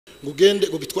ngo ugende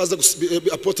ngo Gitwaza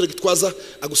apotre Gitwaza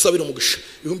agusabira umugisha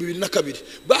 2002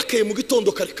 bakeye mu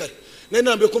gitondo kare kare nari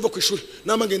nambiye kumva ku ishuri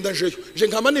nama ngenda njeyo je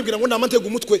nkama nibwira ngo nama ntega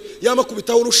umutwe yama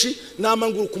kubitaho urushi nama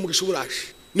nguruka umugisha uburaje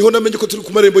niho namenye ko turi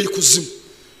ku marembo y'ikuzimu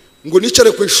ngo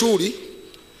nicare ku ishuri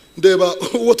ndeba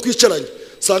uwo twicaranye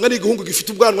sanga ni igihungu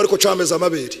gifite ubwanwa ariko cameza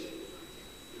amabere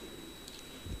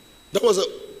ndabaza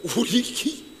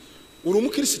uriki uri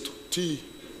umukristo ti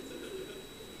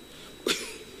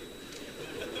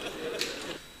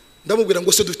ndamubwira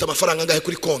ngo se dufite amafaranga ngahe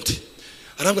kuri konti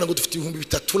arambwira ngo dufite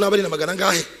 3,000 n'abari n'amagana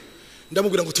ngahe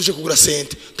ndamubwira ngo tuje kugura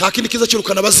sente nta kindi kiza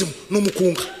kirukana bazimu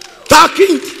n'umukunga nta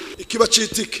kindi ikiba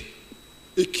citike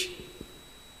iki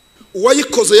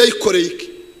uwayikoze yayikoreye iki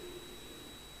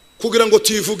kugira ngo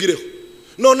tuyivugireho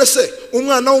none se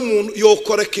umwana w'umuntu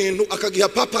yokora kintu akagiha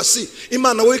papasi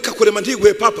Imana we ikakurema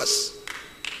ntiguhe papasi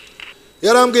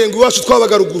yarambwiye ngo iwacu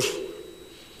twabaga ruguru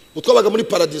ngo twabaga muri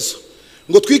paradiso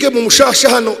ngo twige mu mushasha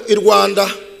hano i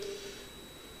Rwanda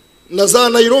na za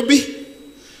Nairobi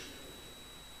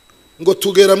ngo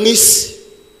tugera mwisi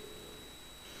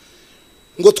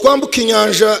ngo twambuka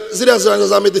inyanja ziriya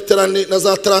za Mediterane na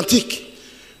za Atlantique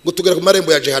ngo tugera ku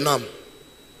marembo ya Jehanamu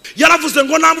yaravuze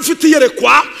ngo namwe ufite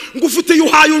yerekwa ngo ufite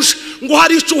yuhayuje ngo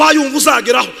hari ico uhayumva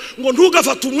uzageraho ngo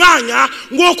ntugafata umwanya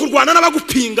ngo kurwana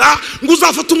n'abagupinga ngo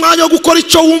uzafata umwanya wo gukora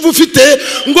ico wumva ufite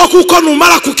ngo kuko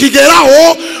numara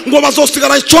kukigeraho ngo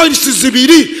bazosigara choice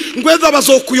zibiri ngo eza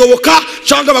bazokuyoboka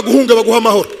cyangwa baguhunge baguha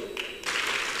amahoro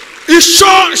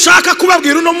ico shaka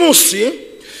kubabwira uno munsi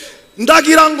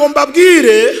ndagira ngo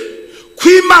mbabwire ko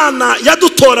Imana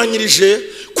yadutoranyirije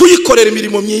kuyikorera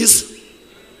imirimo myiza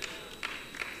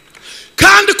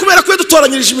kandi kubera ko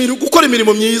yadutoranyirije gukora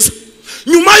imirimo myiza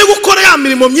nyuma yo gukora ya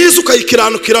mirimo myiza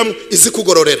ukayikiranukiramo izi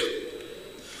kugororera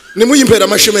ni muyimpera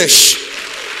amashi menshi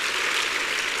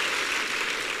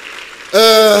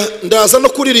ndaza no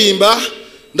kuririmba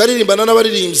ndaririmbana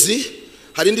n'abaririmbyi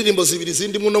hari indirimbo zibiri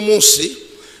zindi muno munsi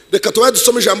reka tubaye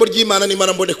dusome ijambo ry'Imana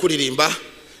n'Imana mbone kuririmba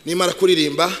n'Imana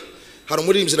kuririmba hari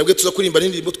umuririmbyi nabwe tuza kuririmba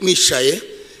n'indirimbo mwishaye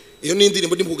iyo ni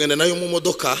indirimbo ndi kugenda nayo mu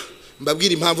modoka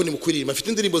mbabwira impamvu ni mukuririmba mfite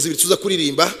indirimbo zibiri tuza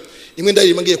kuririmba imwe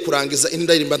ndaririmba ngiye kurangiza indi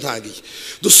ndaririmba ntangiye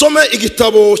dusome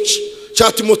igitabo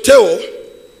cya Timotheo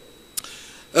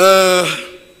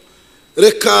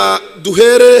reka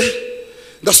duhere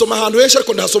ndasoma ahantu henshi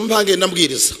ariko ndasoma mpange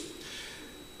ndambwiriza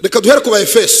reka duhere ku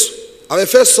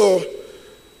Efeso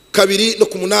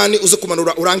 2:8 uze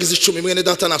kumanura urangiza 10 mwene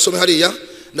data nasome hariya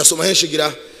ndasoma henshi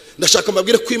gira ndashaka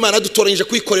mbabwire ko Imana dutoranyije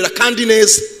kwikorera kandi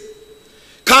neza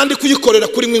kandi kuyikorera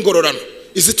kuri mwingororano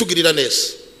izitugirira neza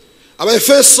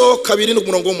Efeso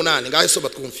 2:8 ngahe so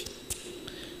batwumvi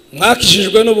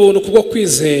mwakishijwe n'ubuntu kubwo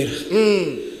kwizera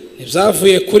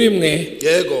ntibyavuye kuri mwe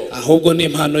yego ahubwo ni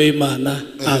impano y'Imana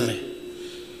amen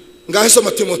ngahe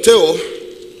so Timotheo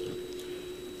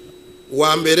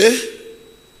wa mbere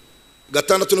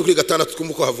 6:6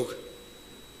 twumva ko havuga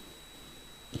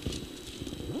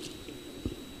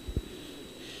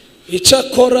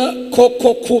Icyakora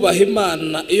koko kubaha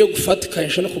Imana iyo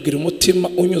gufatikanyije no kugira umutima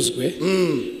unyuzwe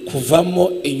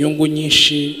kuvamo inyungu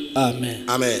nyinshi amen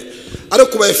amen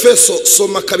ariko kuba Efeso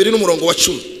soma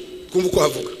 2:10 twumva ko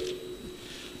havuga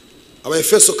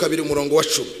Efeso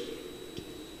 2:10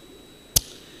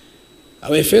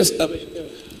 Efeso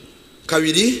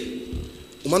 2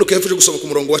 umanuka hepfuje gusoma ku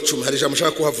murongo wa 10 hari ijambo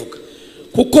nshaka kuhavuga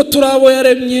kuko turabo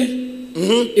yaremye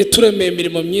ituremeye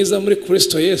imirimo myiza muri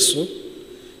Kristo Yesu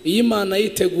Imana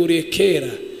yiteguriye kera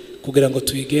kugira ngo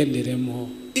tuyigenderemo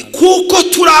kuko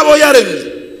turabo yaremye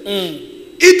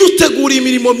iduteguriye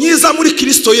imirimo myiza muri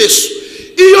Kristo Yesu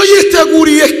iyo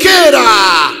yiteguriye kera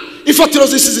ifatiro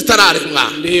z'isi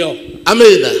zitararemwa ndiyo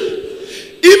amen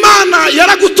Imana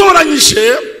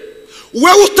yaragutoranyije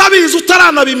wewe utabizi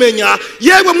utaranabimenya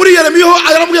yewe muri Yeremiho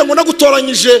aramubwiye ngo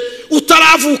nagutoranyije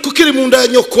utaravuka ukiri mu nda ya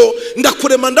nyoko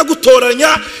ndakurema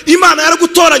ndagutoranya Imana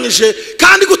yaragutoranyije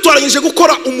kandi gutoranyije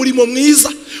gukora umurimo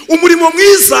mwiza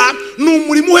ni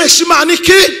umurimo uhesha Imana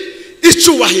iki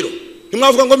icubahiro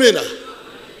ntimwavuga ngo mena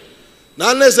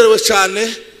nanezerewe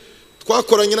cyane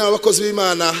twakoranye n'abakozi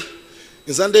b'Imana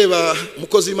inza ndeba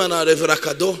umukozi w'Imana Reverend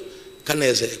Kado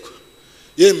kanezerwa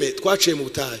yeme twaciye mu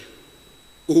butayu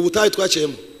ubu butayu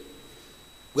twaciyemo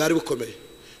bwari bukomeye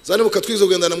zane bukatwiza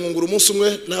kugendana mwungura umunsi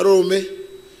umwe na Rome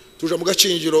tuja mu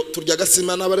gacingiro turya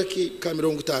gasima n'abareki ka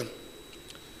 50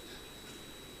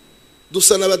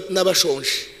 dusa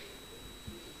n'abashonje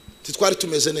titwari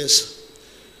tumeze neza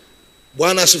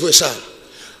Bwana asifiwe sana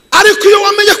ariko iyo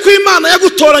wamenye ko Imana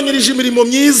yagutoranyirije imirimo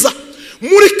myiza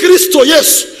muri Kristo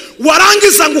Yesu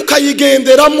warangiza ngo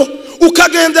ukayigenderamo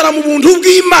ukagendera mu buntu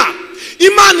bw'Imana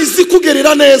Imana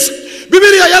izikugerera neza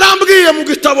Bibiliya yarambwiye mu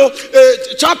gitabo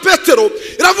cya Petero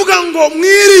iravuga ngo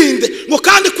mwirinde, ngo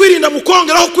kandi kwirinda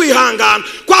mukongeraho kwihangana,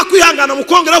 kwa kwihangana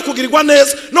mukongeraho kugirirwa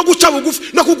neza no guca bugufi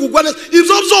no kugugwa neza.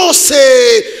 Ibyo byose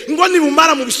ngo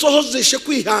nimumara mu bisohozeshe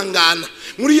kwihangana.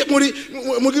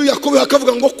 Muri Yakobo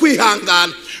hakavuga ngo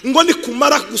kwihangana ngo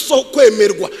nikumara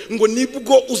kwemerwa ngo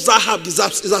nibwo uzahabwa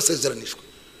izasezeranishwa.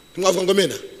 Mwavuga ngo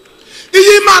mena,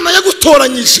 iyi Imana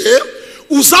yagutoranyije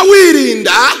uza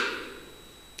wirinda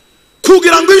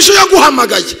kugira ngo ibisho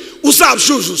yaguhamagaye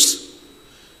uzabyuzuza.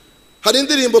 Hari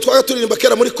indirimbo twaga turirimba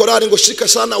kera muri korari ngo shika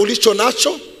sana ulicho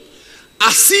nacho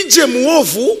asije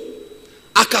muovu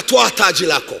akatoa taji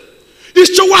lako.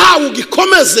 Icyo wahawe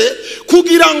ugikomeze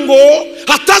kugira ngo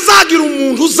hatazagira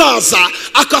umuntu uzaza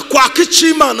akakwaka icyo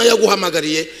Imana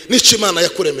yaguhamagariye n'icyo Imana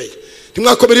yakuremeye.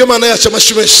 Ntimwakomere Imana yacu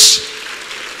amashyi menshi.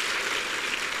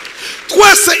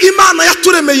 Twese Imana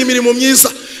yaturemeye imirimo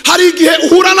myiza. Hari igihe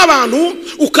uhura n'abantu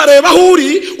ukareba aho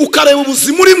uri, ukareba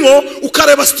ubuzima urimo,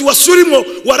 ukareba situation urimo,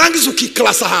 warangiza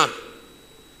ukiklasa ahantu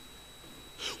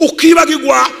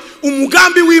ukibagirwa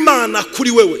umugambi w'Imana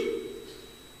kuri wewe.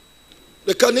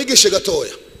 Reka nigishe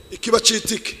gatoya ikiba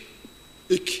citike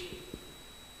iki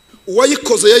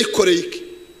uwayikoze yayikoreye iki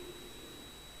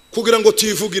kugira ngo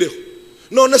tuyivugireho.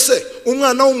 None se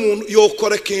umwana w'umuntu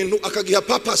yokora ikintu akagiha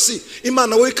papasi,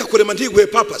 Imana we ikakurema ntiguhe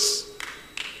papasi?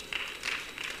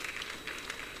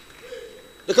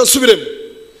 Reka nsubiremo.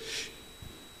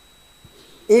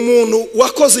 Umuntu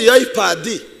wakoze ya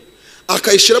iPad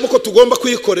akayishiramo ko tugomba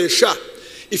kuyikoresha,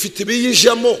 ifite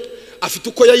ibiyijamo, afite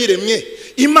uko yayiremye.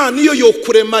 Imana iyo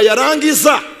yokurema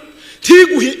yarangiza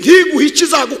ntiguhe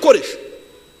ikizagukoresha.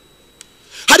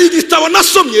 Hari igitabo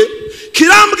nasomye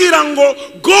kirambwira ngo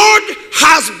God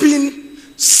has been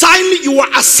signing your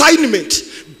assignment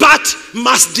but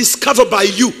must discover by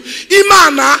you.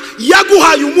 Imana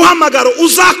yaguhaye umuhamagaro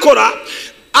uzakora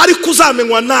ariko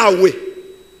uzamenywa nawe.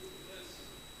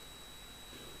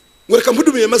 Ngoreka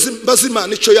mpudumiye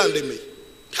mazimana icyo yandemeye.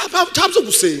 Ntabyo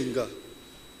gusenga.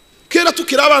 Kera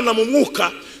tukira abana mu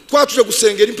mwuka twatuje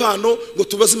gusengera impano ngo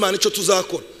tubaze Imana icyo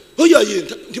tuzakora. Oya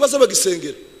yenda ntibaza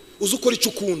bagisengera. Uzukora icyo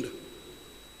ukunda.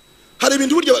 Hari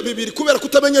ibintu burya bibiri kubera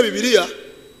kutamenya Bibiliya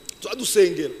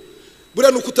twadusengera.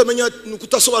 Buriya nukutamenya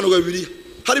nukutasobanura Bibiliya.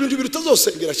 Hari ibintu bibiri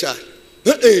utazosengera cyane.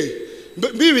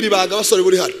 Bibiri baga basore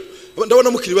buri hano.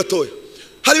 Ndabona mukiri batoya.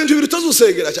 Hari ibintu bibiri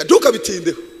utazosengera cyane.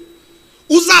 Ntukabitindeho.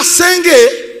 Uzasenge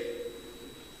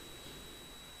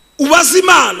ubaze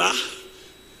Imana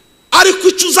ariko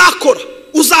icyo uzakora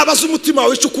uzabaza umutima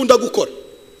wawe icyo ukunda gukora.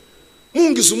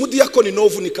 Mungize umudiyakoni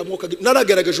novunika mwoka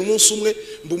naragaragaje umunsi umwe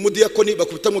mbu umudiyakoni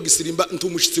bakubita mu gisirimba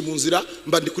ntumushitsi mu nzira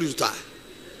mba ndi kuri rutahe.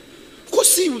 Uko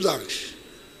si uzanje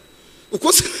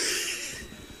uko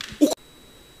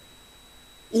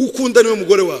ukunda niwe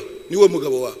mugore wawe niwe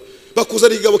mugabo wawe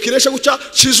bakuzana igabo kiresha guca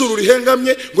cizuru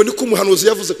rihengamye ngo niko umuhanuzi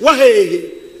yavuze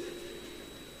wahehe.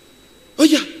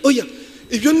 Oya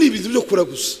ibyo ni ibintu byo kura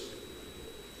gusa.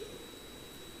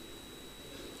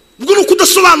 Ubwo nuko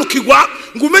udasobanukirwa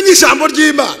ngo umenye ijambo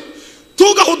ry'Imana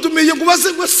tugahudumiye ngo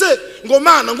baze ngo se ngo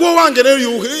Mana ngo wange rero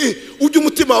yuhe ujye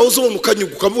umutima wawe uzo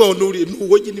mukanyuga ukavuga ngo nuri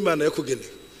nuwo nyine Imana yakugeneye.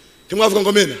 Ntimwavuga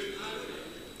ngo mena.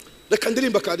 Reka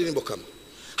ndirimba kandirimbo kamwe.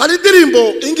 Hari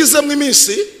indirimbo ingizemwe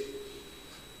iminsi,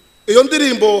 iyo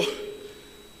ndirimbo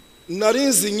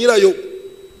narinzi nyirayo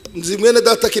nzi mwene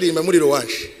data kirimba muri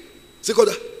Rwanje. Siko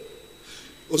da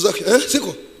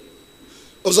siko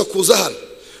uza kuza hano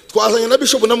twazanye na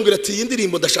bishop namubwira ati iyi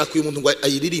ndirimbo ndashaka uyu muntu ngo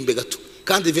ayiririmbe gato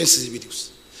kandi vensi zibiri gusa.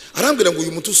 Arambwira ngo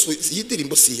uyu muntu iyi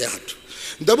ndirimbo si yacu.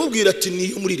 Ndamubwira ati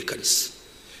niyo muri iri kanisa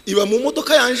iba mu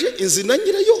modoka yanje inzina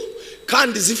nyirayo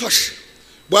kandi zifashe.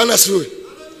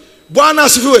 Bwana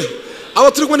asifiwe.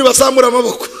 Abo turi kumwe bazamura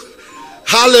amaboko.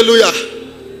 Hallelujah.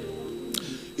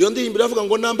 Iyo ndirimbo iravuga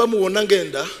ngo namba mubona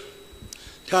ngenda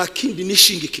nta kindi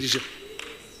nishingikirije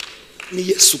ni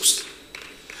Yesu gusa.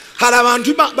 Hari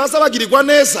abantu baza bagirirwa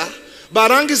neza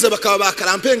barangize bakaba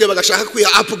bakarampenge bagashaka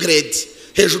kwiha upgrade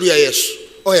hejuru ya Yesu.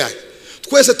 Oya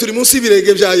twese turi munsi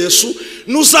y'ibirenge bya Yesu.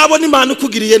 Nuzabona Imana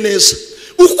ikugiriye neza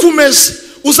ukumeze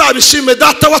uzabishime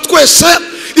data wa twese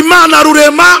Imana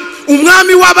rurema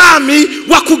umwami w'abami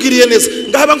wakugiriye neza.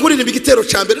 Ngahaba nkuririmba igitero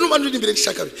cya mbere n'umwana uri imbere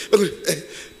gishaka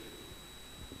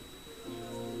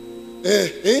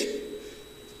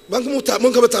bangu muta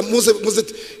muze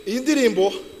iyi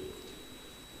ndirimbo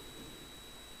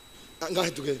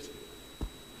ngahe tugende.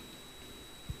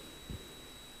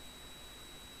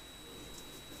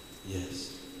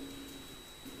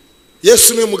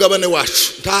 Yesu ni umugabane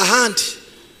wacu nta handi.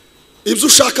 Ibyo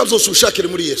ushaka byose ushakire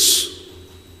muri Yesu.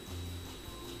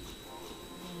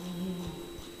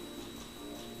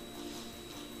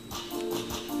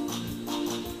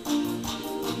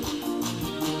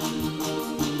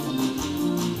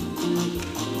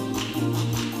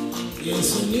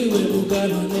 Yesu niwe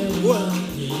mugabane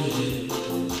wanjye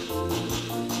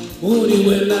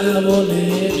uriwe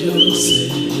naboneye byose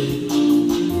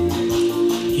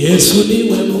Yesu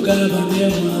niwe mugabane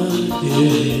wanjye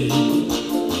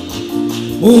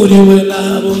uriwe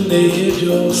naboneye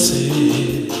byose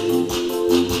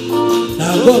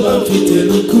ntabwo bamfite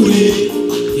n'ukuri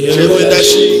yewe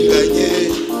ndashinganye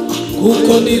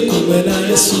kuko ndi kumwe na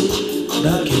Yesu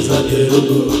nakiza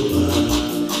ubwoba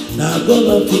ntabwo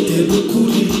bamfite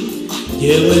n'ukuri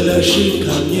yewe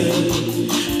ndashikamye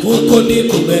kuko ndi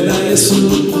kumwe na Yesu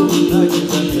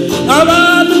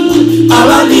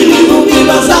abandi ibihumbi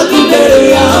bazagwa imbere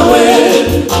yawe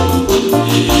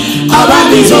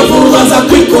abandi inzovu baza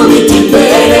kwikubita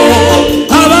imbere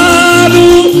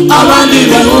abandi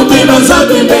ibihumbi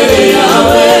bazagwa imbere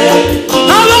yawe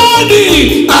abandi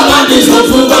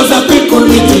inzovu baza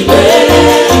kwikubita imbere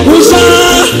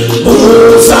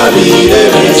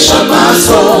uzabirebesha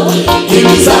amaso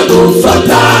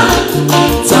ibizagufata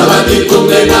nzaba ndi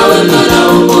kumwe nawe mwana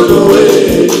w'umuntu we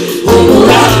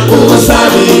humura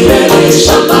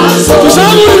uzabirebesha amaso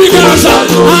uzamura ibiganza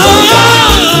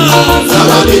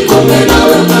nzaba ndi kumwe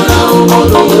nawe mwana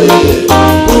w'umuntu we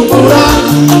humura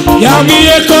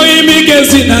yambwiye ko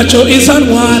imigezi ntacyo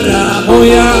izantwara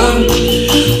oya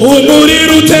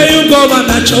umuriro uteye ubwoba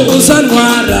ntacyo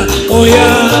uzantwara oya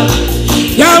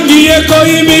yambwiye ko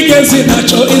imigezi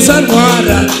ntacyo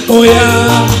izantwara oya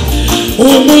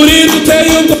umuriro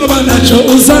uteye ubwoba ntacyo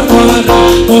uzantwara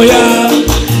oya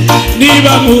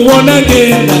niba mubona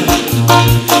ngenda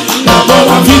ntabwo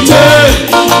bafite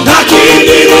nta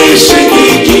kindi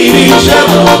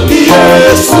nishingikirijeho ni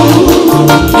Yesu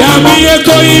yambwiye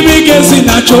ko imigezi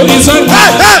ntacyo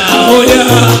izantwara oya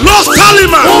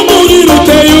umuriro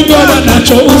uteye ubwoba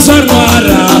ntacyo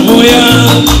uzantwara oya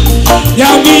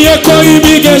yambwiye ko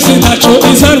imigezi ntacyo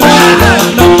izantwara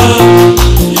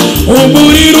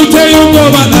umuriro uteye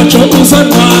ubwoba ntacyo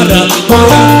uzantwara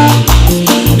oya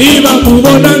niba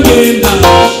mubona ngenda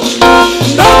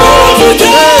ntabwo bafite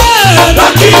nta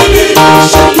kindi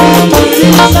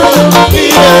nishingikirijeho ni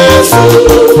Yesu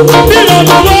niba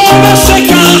mubona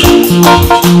seka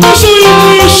uzuye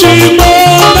ibyishimo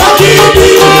nta kindi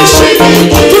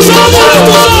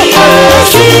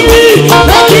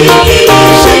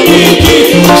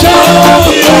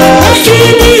nishingikirijeho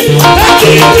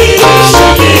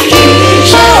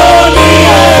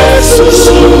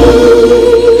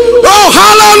Oh,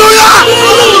 hallelujah!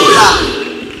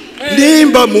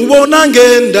 Nimba mubona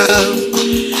ngenda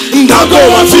ntabwo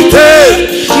bafite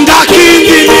nta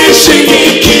kindi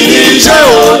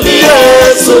nishingikirijeho ni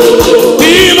Yesu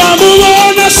niba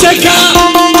mubona seka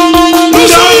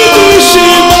uzuye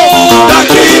ibyishimo nta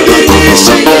kindi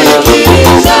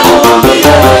nishingikirijeho ni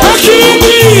Yesu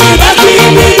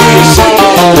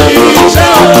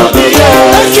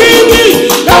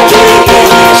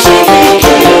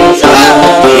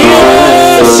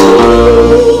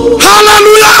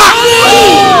hallelujah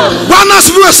Bwana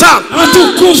asifiwe sana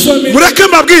mureke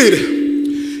mbabwire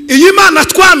iyi Mana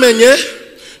twamenye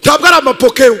ntabwo ari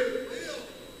amapokeo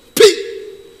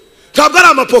ntabwo ari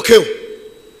amapokeo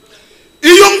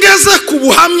iyo ngeze ku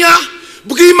buhamya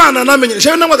bw'Imana namenye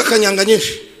jewe namwaga kanyanga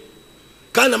nyinshi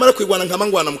kandi namara kwigwana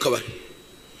nkamangwana mu kabari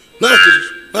narakijijwe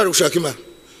nari gushaka Imana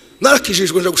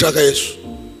narakijijwe nje gushaka Yesu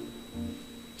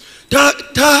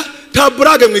ta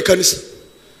burage mu ikanisa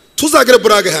tuzagere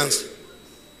burage hanze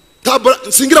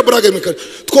singira burage mu ikanisa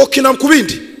twokina ku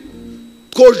bindi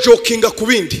twojokinga ku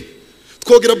bindi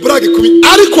twogira burage ku bindi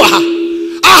ariko aha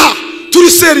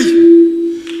turi seri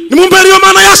ni mu mbere yo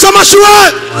Mana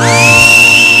yasamashuwe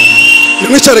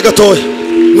nimwicare gatoya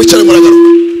mwicare muragaruka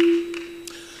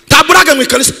ta burage mu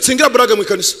ikanisa singira burage mu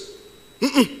ikanisa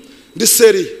ndi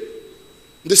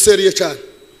seri cyane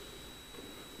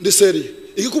ndi seri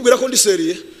ikikubwira ko ndi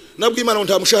seri nabwo Imana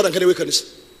nta mushahara nkerewe kanisa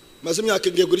maze imyaka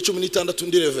ngiye guri 16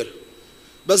 ndi revera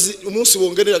bazi umunsi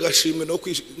bongerera agashimwe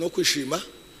no kwishima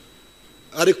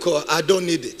ariko I don't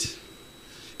need it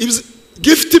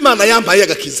gift Imana yambaye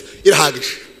agakiza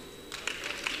irahagije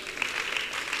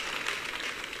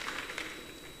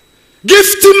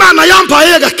gift Imana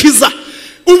yambaye agakiza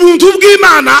ubuntu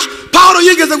bw'Imana Paulo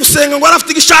yigeze gusenga ngo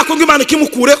arafite igishako ngo Imana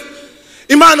kimukureho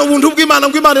Imana ubuntu bw'Imana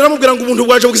ngo Imana iramubwira ngo ubuntu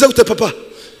bwaje bugize gute papa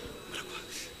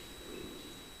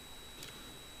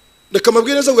reka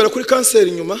mabwire neza ngera kuri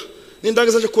kanseri nyuma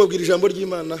nindangiza aje kubabwira ijambo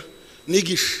ry'Imana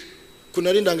nigisha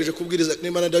kunari ndangije kubwiriza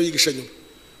n'Imana ndabigisha nyuma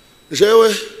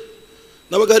jewe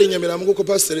nabaga hari Nyamirambo nguko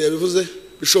pastor yabivuze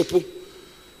bishop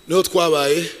niho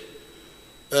twabaye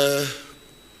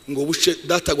ngo buce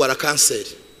datagwara kanseri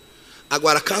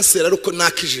agwara kanseri ariko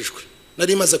nakijijwe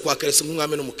nari maze kwakaresa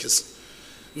nk'umwami n'umukiza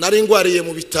nari ngwariye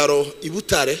mu bitaro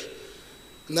ibutare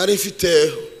nari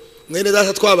mfite mwene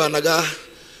data twabanaga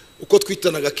uko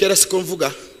twitanaga kera siko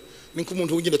mvuga niko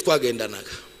umuntu ugende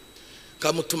twagendanaga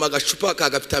kamutuma agacupa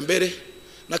kagapita mbere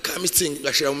na kamitsingi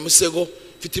gashira mu musego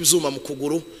mfite ibyuma mu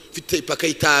kuguru mfite ipaka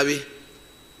y'itabi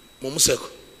mu musego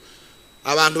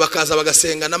abantu bakaza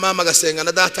bagasenga na mama gasenga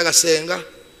na data gasenga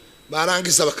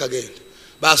barangiza bakagenda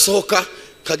basohoka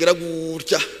kagera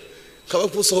gutya kaba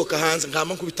kusohoka hanze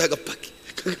nkama nkubita agapaki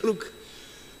kagaruka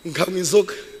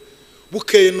nkamwizoga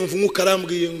bukeye numva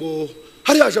umukarambwiye ngo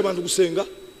hari haje abantu gusenga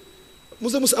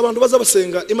muze abantu baza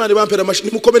basenga Imana ibampera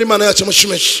nimukomere Imana yacu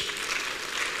amashimeshi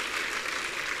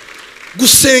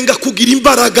gusenga kugira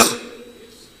imbaraga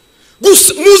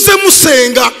muze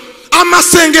musenga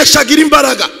amasengesho agira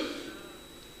imbaraga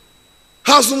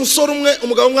haza umusore umwe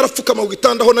umugabo umwe arapfukama ku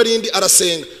gitanda aho narindi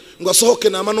arasenga ngo asohoke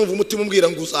nama numva umutima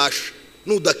umbwira ngo uzasha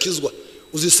nudakizwa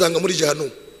uzisanga muri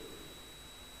jehanamu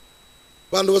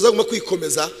bantu bazaguma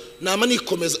kwikomeza nama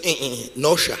nikomeza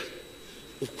nosha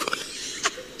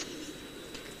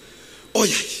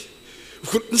oya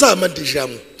nzama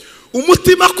ndijamwe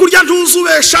umutima kurya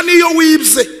ntuzubesha niyo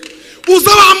wibze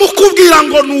uza bamukubwira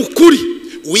ngo nukuri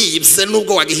wibze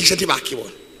nubwo wagihisha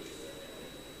ntibakibona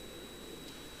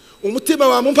umutima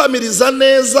wamumpamiriza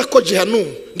neza ko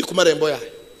jehanamu ndi ku marembo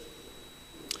yayo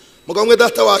mugabo mwe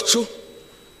data wacu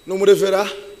no murevera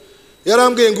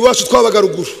yarambwiye ngo iwacu twabaga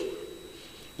ruguru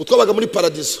utwabaga muri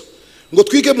paradiso ngo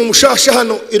twige mu mushasha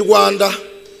hano i Rwanda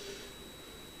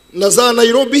na za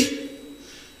Nairobi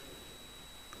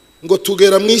ngo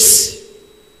tugera mu isi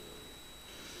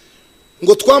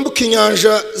ngo twambuke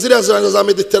inyanja ziriya za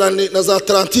Mediterane na za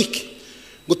Atlantique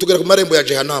ngo tugera ku marembo ya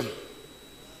jehanamu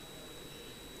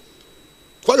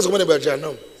twageze ku marembo ya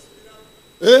jehanamu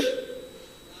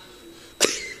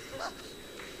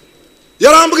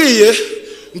yarambwiye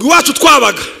ngo iwacu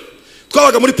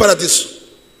twabaga muri paradiso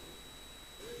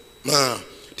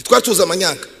ntitwari tuzi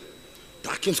amanyanga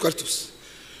nta kintu twari tuzi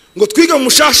ngo twige mu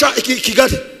mushasha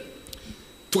Kigali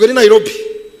tugere Nairobi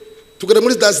tugere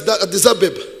muri Addis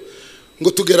Abeba ngo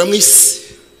tugera mu isi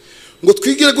ngo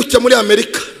twigire gutya muri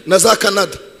Amerika na za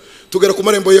Canada tugera ku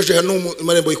marembo ya jehanamu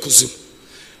marembo y'ikuzimu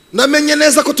namenye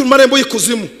neza ko turi marembo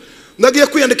y'ikuzimu nagiye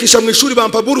kwiyandikisha mu ishuri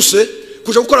bampa buruse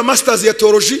kuja gukora masters ya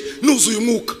theology nuzuye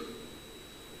umwuka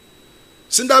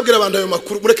sindabwira abantu ayo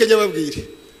makuru mureke nyababwire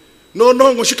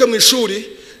noneho ngo nshike mu ishuri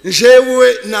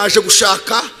njewe naje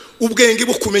gushaka ubwenge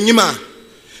bwo kumenya Imana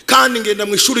kandi ngenda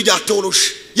mu ishuri rya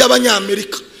theology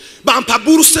y'abanyamerika bampa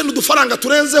buruse n'udufaranga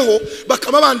turenzeho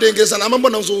bakama bandengeza nama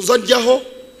mbona nzuza njyaho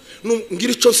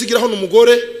ngira ico sigiraho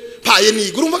n'umugore paye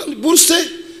niga urumva buruse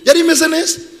yari imeze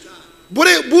neza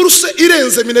buruse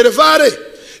irenze minervare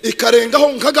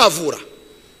ikarengaho nkagavura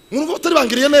mwumva batari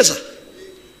bangiriye neza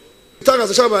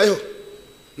itangaza cyabayeho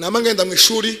nama ngenda mu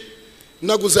ishuri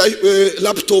naguze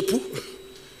laptop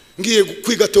ngiye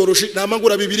kwiga theology nama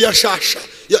ngura Bibiliya shasha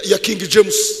ya King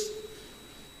James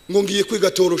ngo ngiye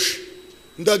kwiga theology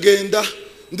ndagenda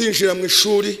ndinjira mu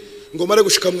ishuri ngo mare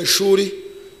gushika mu ishuri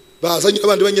bazanye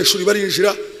abandi banyeshuri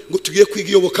barinjira ngo tugiye kwiga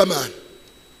iyobokamana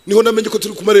niho namenye ko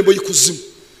turi ku marembo y'ikuzimu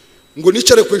ngo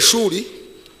nicare ku ishuri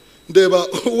ndeba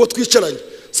uwo twicaranye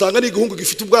sanga ni igihungu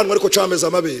gifite ubwanwa ariko cameza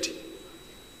amabere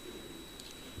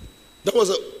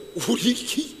ndabaza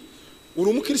uriki uri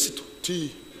umukristo ti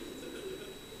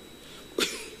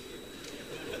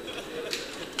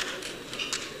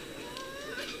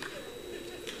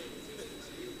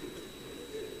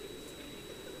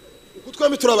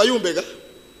ukutwami turabayumbega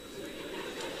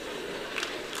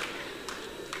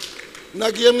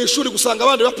nagiye mu ishuri gusanga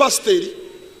abandi ba pasiteri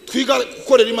twiga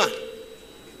gukorera Imana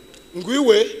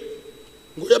ngwiwe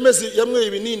ngo yamwe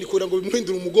ibinini kugira ngo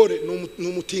bimuhindure umugore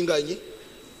n'umutinganyi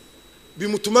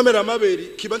bimutuma amera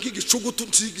amabere kiba nk'igicugutu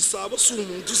nsigisabo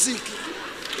sumuntu ziki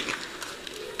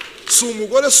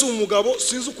sumugore sumugabo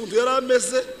sinzi ukuntu yari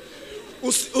ameze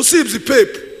usibye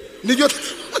pepe niryo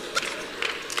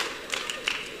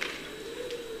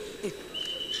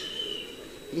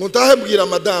Muntahe mbwira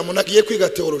madamu nagiye kwiga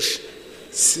theology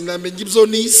sinamenye ibyo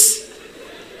nisi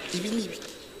ibi nibi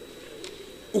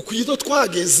ukuyito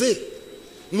twageze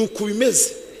nuko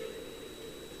bimeze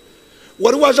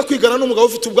wari waje kwigana n'umugabo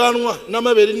ufite ubwanwa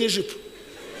n'amabere n'ijipo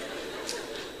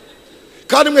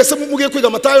kandi mwese mugiye kwiga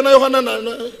Matayo na Yohana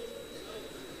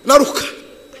na Luka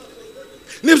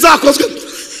nibyakozwe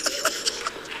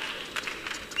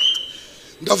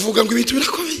ndavuga ngo ibintu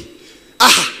birakomeye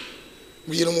aha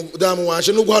mbwira umudamu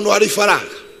wanje n'ubwo hano hari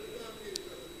ifaranga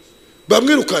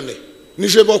bamwirukane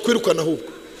nije bakwirukana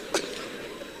ahubwo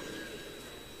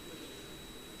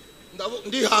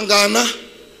ndihangana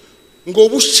ngo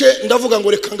buce ndavuga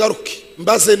ngo reka ngaruke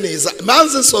mbaze neza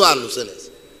manze nsobanuze neza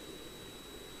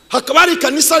hakaba hari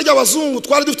kanisa ry'abazungu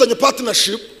twari dufitanye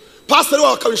partnership. Pastor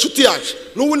wawe akaba inshuti yaje,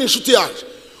 n'ubu ni inshuti yaje.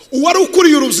 Uwari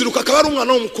ukuriye urubyiruko akaba ari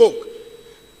umwana w'umukobwa.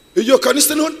 Iyo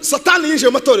kanisa niho Satani yinjiye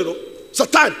mu matorero.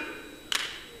 Satani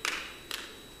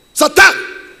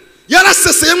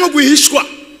yaraseseyemo guhishwa.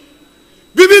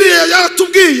 Bibiliya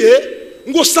yaratubwiye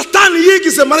ngo Satani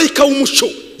yigize marayika w'umucyo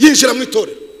yinjira mu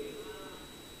itorero.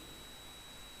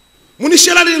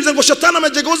 Munishera arinze ngo Shetani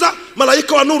amejegoza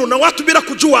malaika wa nuru na watu bila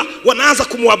kujua wanaanza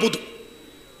kumwabudu.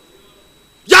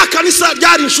 Ya kanisa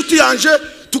ryari inshuti yanje,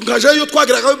 tukajeyo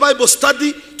twagiraga Bible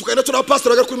study, tukaenda tuna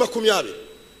pastor agera kuri 20.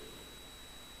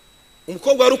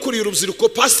 Umukobwa wari ukuriye urubyiruko,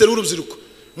 pastor w'urubyiruko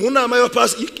mu nama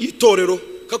y'itorero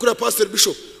kakuri pastor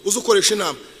bishop uzukoresha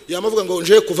inama yamavuga ngo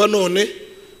nje kuva none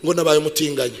ngo nabaye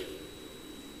umutinganyi.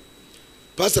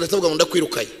 Pastor atavuga ngo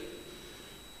ndakwirukanye.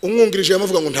 Umwungirije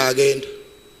yamavuga ngo ntagenda.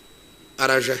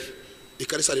 Araje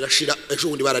ikarisa rirashira ejo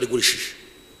bundi bararigurishije.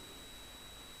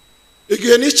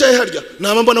 Igihe nicaye harya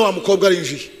nama mbona wa mukobwa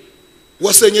arinjiye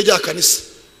wasenye rya kanisa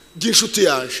by'inshuti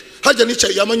yaje harya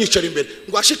nicaye yamanyicara imbere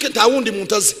ngo ashike nta wundi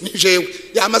muntu azi ni jewe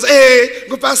yamaze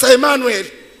ngo Pastor Emmanuel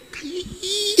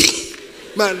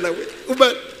mana we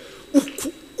uba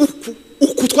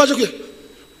uku twaje kwe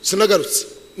sinagarutse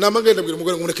nama ngenda bwira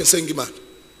umugore ngo neke nsenga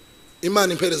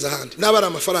Imana impereza handi nabara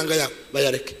amafaranga yabo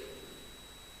bayareke.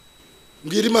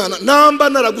 Mbwira Imana namba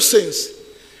naragusenze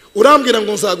urambwira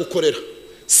ngo nzagukorera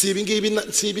si ibingibi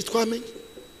si ibi twamenye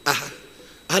aha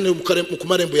ni mu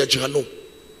kumarembo ya Jehanamu.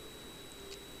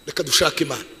 Reka dushaka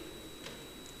Imana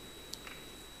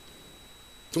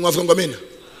tumwavuga ngo amena.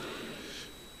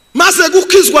 Maze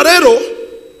gukizwa rero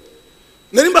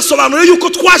nari mbasobanuriye yuko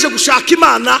twaje gushaka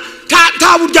Imana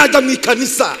nta buryajya mu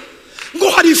ikanisa ngo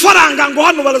hari ifaranga ngo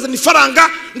hano barazana ifaranga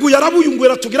ngo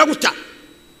yarabuyungwera tugira gutya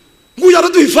ngo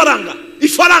yaraduha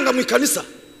ifaranga mu ikanisa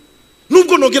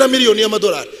nubwo nogira miliyoni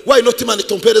y'amadolari. Why not Imana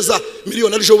itompereza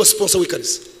miliyoni ari jewe sponsor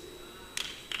w'ikanisa?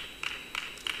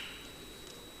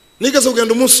 Nigeze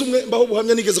kugenda umunsi umwe mbaho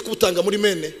buhamya nigeze kubutanga muri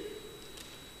mene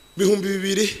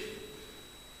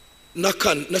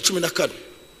 2014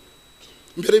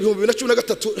 mbere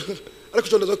 2013 ariko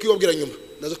cyo ndaza kwibabwira nyuma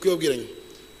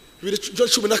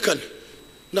 2014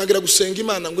 nagira gusenga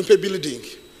Imana ngo impe building.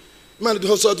 Imana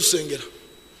duhoza dusengera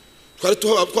twari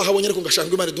twahabonye ariko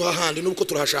ngashanga Imana duha handi nuko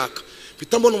turahashaka.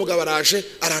 Pita mbona umugabo araje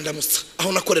arandamutsa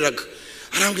aho nakoreraga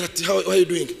arambwira ati how are you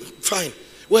doing? Fine.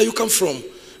 Where you come from?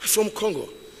 I'm from Congo.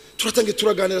 Turatangiye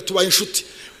turaganira tubaye inshuti.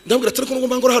 Ndabwira ati ariko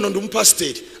ngomba ngora hano ndi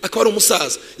umupasiteri akaba ari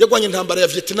umusaza yagwanye intambara ya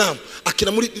Vietnam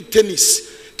akina muri tennis.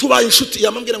 Tubaye inshuti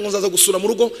yamambwira ngo nzaza gusura mu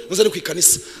rugo nzari ku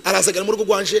ikanisa. Arazagara mu rugo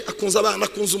gwanje akunza abana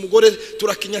akunza umugore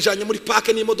turakinyajanye muri park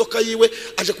n'imodoka yiwe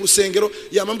aje ku rusengero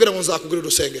yamambwira ngo nzakugurira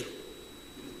urusengero.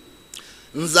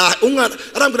 Umwana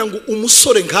arambwira ngo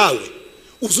umusore nkawe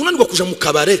uzunanirwa kuja mu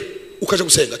kabare ukaje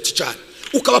gusenga cyane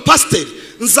ukaba pasiteri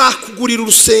nzakugurira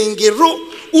urusengero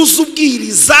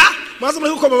uzubwiriza maze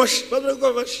muri gukoma bashi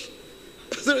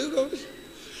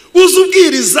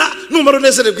uzubwiriza numara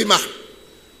unezererwa Imana.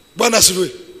 Bwana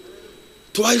asifiwe.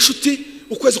 Tubaye inshuti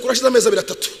ukwezi kurashize amezi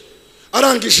 3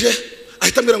 arangije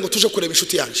ahita mbira ngo tuje kureba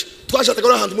inshuti yanje twashataga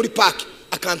ari ahantu muri park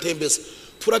akantembeza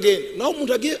turagenda naho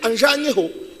umuntu agiye anjanyeho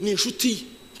ni inshuti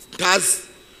tazi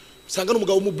sanga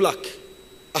n'umugabo mu black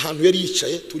ahantu yari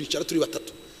yicaye turicara turi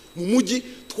batatu mu mugi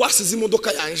twasize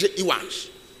imodoka yanje iwanje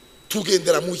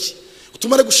tugendera muyi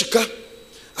utumare gushika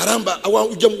aramba awa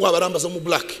ujya mu barambaza mu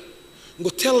black ngo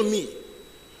tell me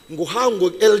ngo how ngo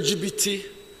LGBT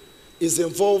is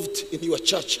involved in your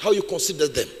church, how you consider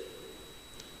them?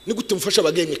 Ni gute mufasha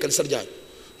abagenge kanisa ryanyu?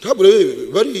 Ntabwo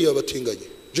bari abatinganye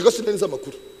je gasinde nza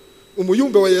makuru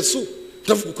umuyumbe wa Yesu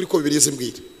ndavuga kuri ko bibirize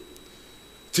mbwira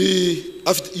ti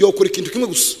afite yo kuri kintu kimwe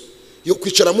gusa yo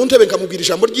kwicara mu ntebe nkamubwira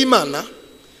ijambo ry'Imana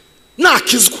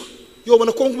nakizwa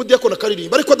yobona ko nk'umudiyakona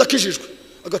karirimba ariko adakijijwe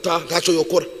agataha ntacyo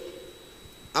yokora.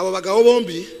 Aba bagabo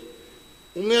bombi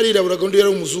umwe yariraburaga undi yari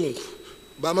umuzungu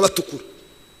bama batukura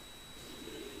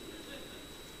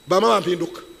bama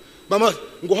bampinduka bama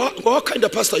ngo how kind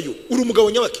of pastor you uri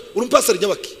umugabo nyabaki uri umpastor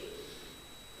nyabaki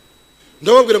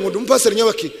ndababwira ngo ndi umpastor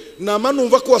nyabaki nama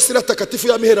numva ko wasira takatifu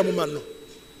yamihera mu mano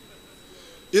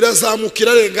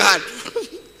irazamukira rengana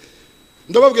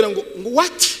ndababwira ngo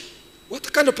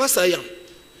what kind of pastor I am?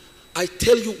 I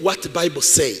tell you what the Bible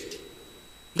said.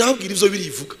 Ndababwira ivyo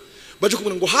birivuga baje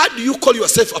kubona ngo how do you call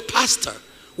yourself a pastor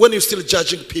when you still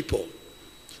judging people?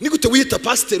 Nigute wita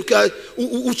pastor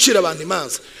ucira abantu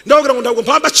imanza ndababwira ngo ndabwo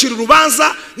mpamba cira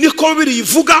urubanza niko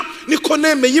birivuga niko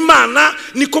nemeye Imana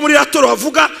niko muri ratoro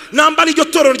havuga namba n'iryo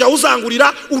torero rya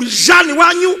uzangurira uri jani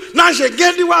wanyu naje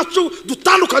ngendi wacu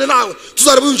dutandukane nawe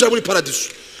tuzareba winjira muri paradiso.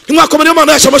 Nimwakomere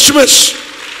Imana yasha amashimeshi.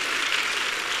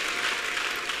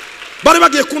 bari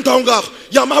bagiye kunta aho ngaho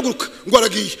yamahaguruka ngo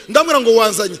aragiye ndamwira ngo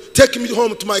wanzanye take me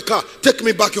home to my car take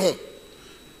me back home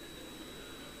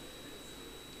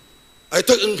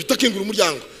ahita ntakingura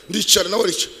umuryango ndicara nawe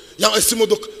rica ya ese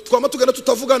imodoka twama tugenda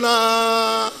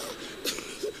tutavugana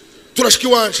turashiki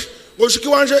wanje ngo shiki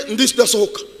wanje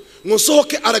ndasohoka ngo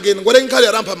sohoke aragenda ngo arenkari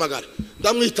arampamagara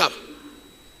ndamwitaba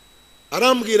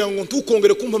arambwira ngo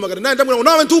ntukongere kumpamagara nandi ndamwira ngo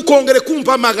nawe ntukongere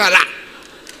kumpamagara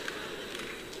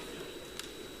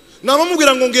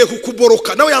namubwira ngo ngiye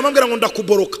kukuboroka nawe yamambwira ngo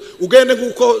ndakuboroka ugende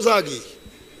nkuko zagiye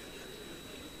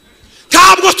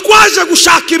ntabwo twaje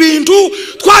gushaka ibintu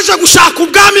twaje gushaka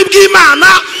ubwami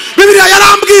bw'Imana Bibiliya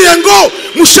yarambwiye ngo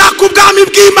mushaka ubwami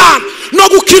bw'Imana no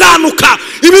gukiranuka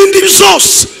ibindi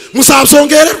byose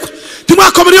muzabzongererwa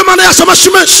timwakomera iyo Mana yasha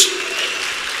amashimeshi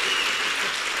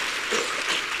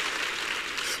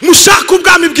mushaka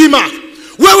ubwami bw'Imana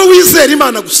wewe wizera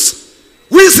Imana gusa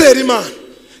wizera Imana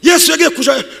Yesu yagiye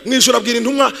kuja mwijura abwira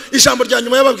intumwa ijambo rya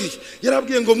nyuma yababwiye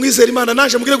yarabwiye ngo mwizera Imana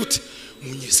naje mugire gute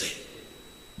munyizere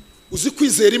uzi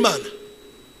kwizera Imana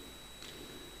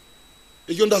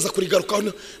iyo ndaza kurigaruka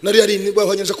nari ari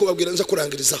nibahanyanje kubabwira nje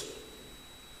kurangirizaho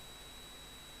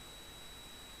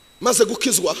maze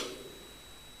gukizwa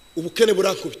ubukene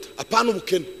burankubita apana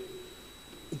ubukene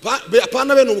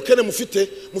apana bene ubukene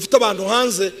mufite abantu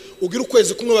hanze ugira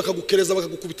ukwezi kumwe bakagukereza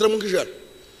bakagukubitira mu ngijana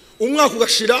umwaka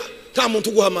ugashira nta muntu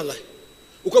uguhamagaye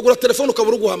ukagura telefone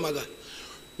ukabura uguhamagaye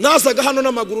nazaga hano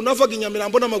n'amaguru navaga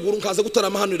inyamirambo n'amaguru nkaza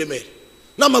gutarama hano Remera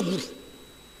n'amaguru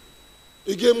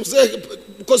igihe muzehe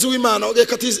ukozi w'Imana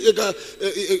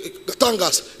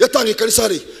gatangaza yatangiye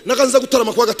karisari nakanza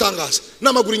gutarama kwa gatangaza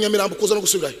n'amaguru inyamirambo kuza no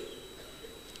gusubirayo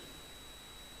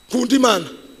kundi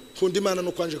Imana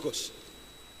no kwanje kose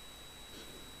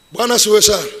Bwana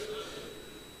siwesha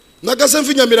nagaze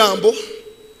mvi inyamirambo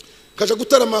kaja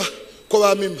gutarama kwa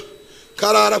bamima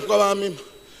karara kwa bamima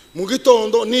mu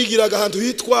gitondo nigiraga ahantu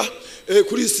hitwa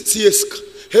kuri CSK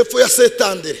hepfo ya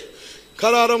Setandere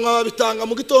karara mwabitanga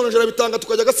mu gitondo njera bitanga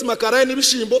tukajya gasima karaye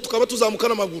n'ibishimbo tukaba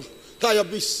tuzamukana amaguru taya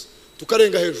bisi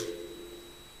tukarenga hejuru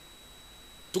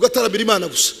tugatarabira Imana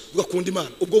gusa tugakunda Imana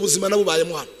ubwo buzima nabubaye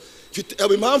mwana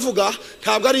abo impamvuga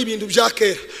ntabwo ari ibintu bya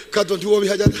kera kado ndiwo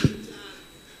bihajyaga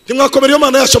timwakomera iyo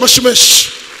Mana yacu amashimeshi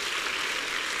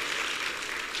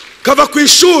kava ku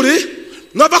ishuri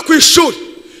nava ku ishuri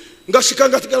ngashika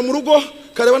ngatigara mu rugo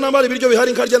kareba nambara ibiryo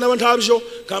bihari nkarya naba ntabyo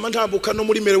kama ntambuka no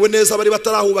muri merewe neza bari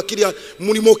batarahubakiriya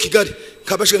muri mo Kigali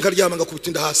kabashika nkaryama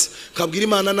ngakubitinda hasi kabwira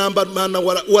Imana namba Mana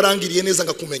warangiriye neza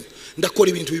ngakumenya ndakora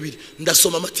ibintu bibiri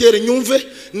ndasoma matiere nyumve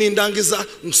nindangiza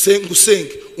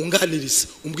ngusenge unganiriza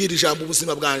umbwira ijambo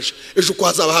ubuzima bwanje ejo ko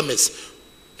hazaba hameze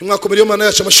timwakomera iyo Mana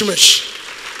yacu amashimeshi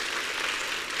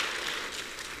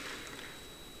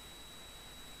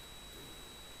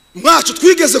mwacu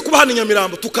twigeze kuba hano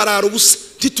Nyamirambo tukarara ubusa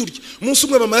titurya umunsi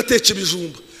umwe mama yatetse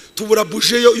ibijumba tubura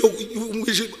buje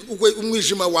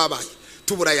umwijima wabaye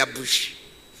tubura ya buje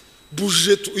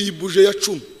buje ya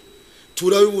 10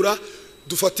 turabibura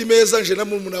dufata imeza nje na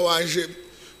mumuna wanje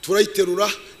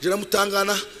turayiterura je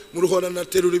namutangana mu ruhona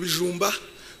naterura ibijumba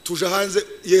tuja hanze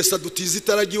Yesu adutiza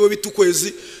itaragiwe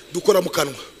bitukwezi dukora mu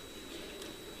kanwa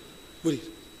buri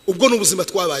ubwo n'ubuzima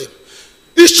twabaye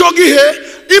Ico gihe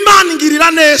Imana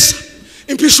ingirira neza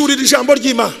impishurira ijambo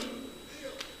ry'Imana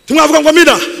timwavuga ngo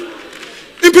mina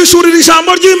impishurira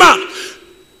ijambo ry'Imana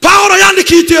Paulo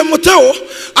yandikiye Timotheo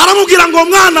aramubwira ngo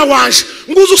mwana wanje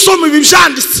nguze usoma ibi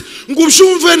byanditse ngo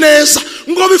ubyumve neza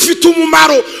ngo bifite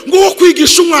umumaro ngo wo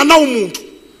kwigisha umwana w'umuntu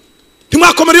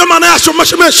timwakomera iyo Mana yacu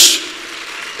amashimeshi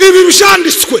ibi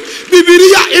byanditswe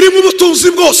Bibiliya iri mu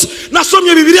butunzi bwose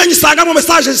nasomye Bibiliya nyisanga mu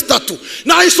message 3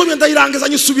 narayisomye ndayirangiza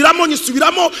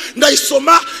nyisubiramo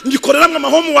ndayisoma ngikoreramwe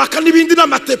amahomu waka nibindi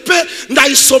n'amatepe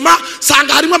ndayisoma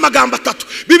sanga harimo amagambo 3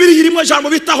 Bibiliya irimo ijambo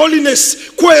bita holiness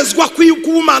kwezwa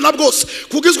kw'Imana bwose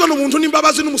kugizwa n'umuntu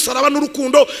n'imbabazi n'umusaraba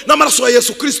n'urukundo n'amaraso ya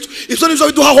Yesu Kristo ivyo nivyo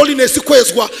biduha holiness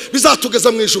kwezwa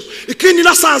bizatugeza mu ijuru ikindi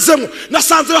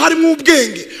nasanzeyo harimo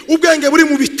ubwenge buri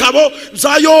mu bitabo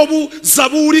za Yobu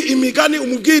Zaburi imigani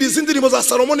umubwiriza indirimbo za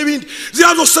Salomo n'ibindi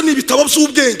zose ni ibitabo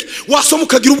by'ubwenge wasoma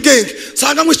ukagira ubwenge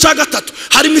sanga mu cya gatatu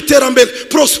harimo iterambere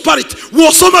prosperity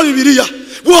wasoma Bibiliya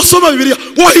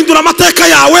wohindura amateka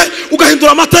yawe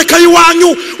ugahindura amateka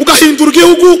y'iwanyu ugahindura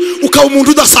igihugu ukaba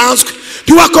umuntu udasanzwe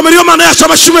ntiwakomera iyo Mana yacu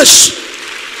amashimeshi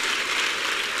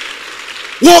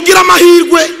wogira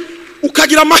amahirwe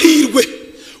ukagira amahirwe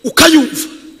ukayumva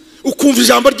ukumva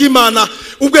ijambo ry'Imana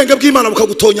ubwenge bw'Imana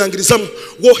bukagutonyangirizamo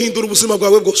wohindura ubuzima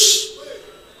bwawe bwose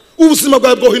ubuzima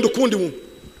bwawe bwohinduka ukundi muntu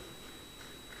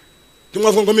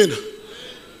timwavuga ngo mina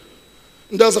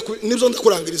ndaza nibyo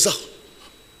ndakurangirizaho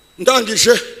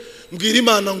ndangije mbwira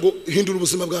Imana ngo hindura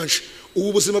ubuzima bwanje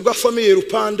ubu buzima bwa famille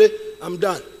rupande I'm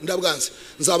done, ndabwanze,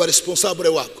 nzaba responsable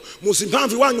wako. Muzi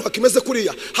impamvu iwanyu hakimeze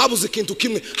kuriya, habuze ikintu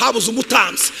kimwe, habuze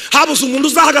umutanzi, habuze umuntu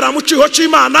uzahagarara mu ciho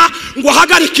c'Imana ngo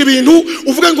ahagarike ibintu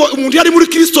uvuge ngo umuntu yari muri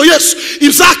Kristo Yesu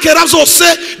ibyakera byose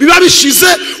biba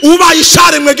bishize, ubaye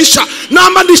isharemwe gisha,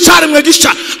 namba ndi isharemwe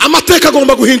gisha, amateka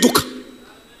agomba guhinduka.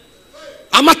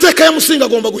 Amateka ya Musinga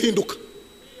agomba guhinduka.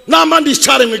 Namba ndi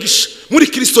isharemwe gisha muri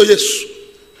Kristo Yesu.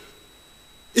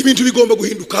 Ibintu bigomba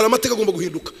guhinduka, hari amateka agomba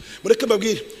guhinduka. Mureke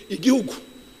mbabwire, igihugu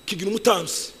kigira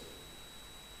umutanzi,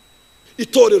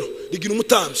 itorero rigira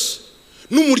umutanzi,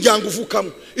 n'umuryango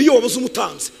uvukamo. Iyo wabuze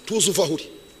umutanzi tuzi uva huri.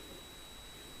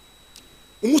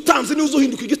 Umutanzi ni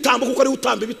uzuhinduka igitambo kuko ari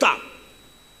utamba ibitambo.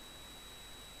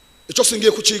 Icyo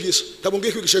singiye kucigisha, ntabwo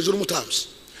ngiye kwigisha hejuru umutanzi.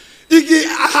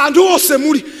 Ahantu hose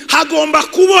muri hagomba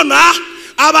kubona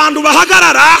abantu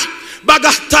bahagarara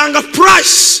bagatanga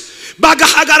price,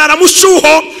 bagahagarara mu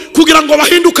cyuho kugira ngo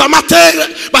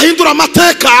bahindura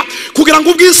amateka kugira ngo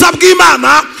ubwiza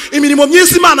bw'Imana, imirimo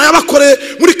myiza Imana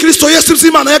yabakoreye muri Kristo Yesu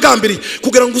by'Imana yagambiriye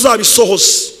kugira ngo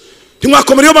uzabisohoze.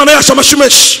 Ntimwakomere iyo Imana yacu amashyi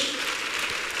menshi.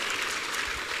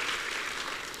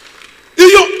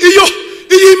 Iyo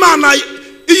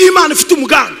Imana ifite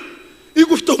umugambi,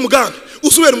 igufite umugambi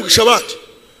uzubera umugisha abandi.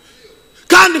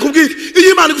 Kandi nkubwire,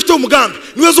 iyo Imana igufite umugambi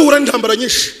niwe zuhura n'intambara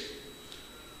nyinshi.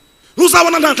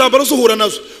 Nuzabona nta ntambara zuhura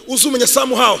nazo, uzumenya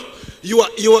somehow you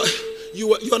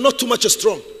are not too much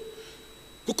strong.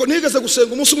 Kuko nigeze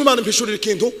gusenga umunsi Imana impishurira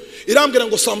ikintu, irambwira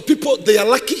ngo some people they are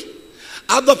lucky,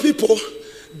 other people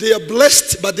they are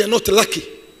blessed but they are not lucky.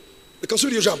 Reka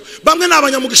nsubire iyo jambo. Bamwe ni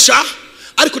abanyamugisha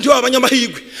ariko ntiba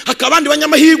abanyamahirwe, hakabandi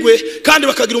banyamahirwe kandi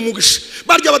bakagira umugisha.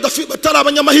 Barya batari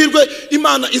abanyamahirwe,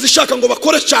 Imana izishaka ngo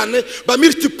bakore cyane, ba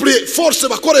multiply force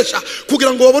bakoresha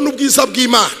kugira ngo babone ubwiza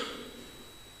bw'Imana.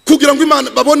 Kugira ngo Imana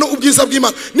babone ubwiza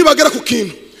bw'Imana, nibagera ku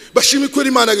kintu bashimye ko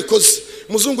Imana yagikoze.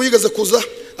 Muzungu yigeze kuza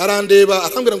arandeba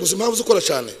arambwira ngo uzimpamvu zukora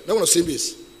cyane, ndabona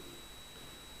simbizi.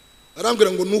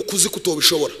 Arambwira ngo nukuzi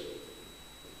kutobishobora.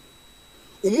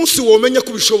 Umunsi womenya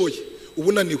kubishoboye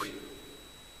ubunaniwe.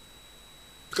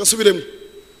 Kasubiremo.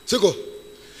 Siko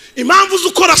impamvu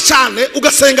zukora cyane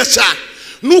ugasenga cyane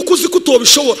nukuzi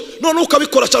kutobishobora, none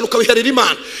ukabikora cyane ukabiharira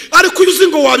Imana. Ariko uzi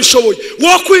ngo wabishoboye,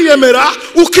 wo kwiyemera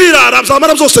ukirara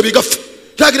byamara byose bigapfa,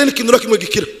 ntagire n'ikintu kimwe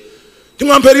gikira.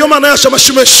 Ntimwambere iyo Mana yacu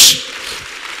amashyi menshi.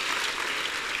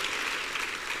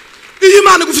 Iyo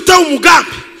Imana igufite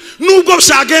umugambi nubwo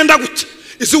byagenda gute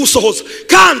izi usohoza.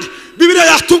 Kandi Bibiliya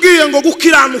yatubwiye ngo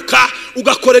gukiranuka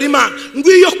ugakorera Imana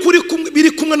ngo iyo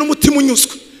biri kumwe n'umutima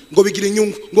unyuzwe ngo bigira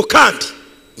inyungu ngo kandi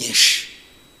nyinshi.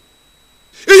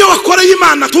 Iyo wakoreye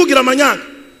Imana tugira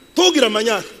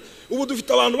amanyanga. Ubu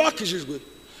dufite abantu bakijijwe.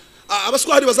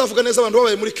 Abaswahili bazavuga neza, abantu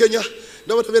babaye muri Kenya,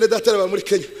 ndabona bene data baba muri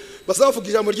Kenya bazavuga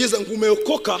ijambo ryiza ngo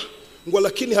umeokoka ngo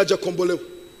lakini hajakombolewa.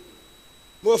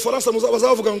 Mu Faransa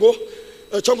bazavuga ngo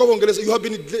cyangwa Abongereza you have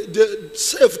been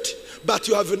saved but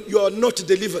you are not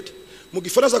delivered. Mu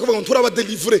Gifaransa kuvuga ngo turaba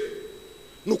delivré,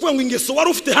 nukuvuga ngo ingeso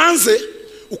wari ufite hanze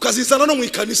ukazizana no mu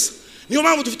ikanisa. Niyo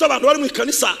mpamvu dufite abantu bari mu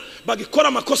ikanisa bagikora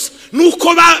amakosa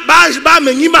nuko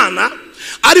bamenye Imana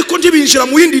ariko nje binjira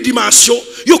mu yindi dimension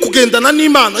yo kugendana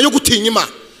n'Imana, yo gutinya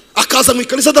Imana. Akaza mu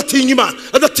ikanisa adatinya Imana,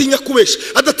 adatinya kubesha,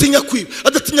 adatinya kwiba,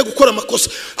 adatinya gukora amakosa,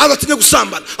 adatinya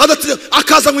gusambana,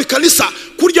 akaza mu ikanisa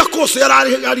kurya kose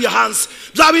yari hanze.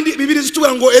 Bya bindi Bibiliya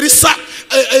zitubwira ngo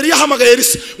Eliya hamagaye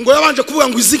Elisa ngo yabanje kuvuga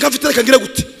ngo izi nkafite reka ngire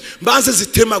gute mbanze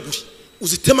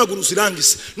uzitemagura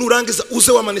uzirangize, nurangiza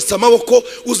uze wamanitse amaboko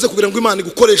uze kugira ngo Imana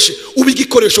igukoreshe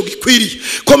ubigikoresho gikwiriye.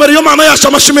 Komera iyo Mana yacu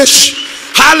amashyi menshi.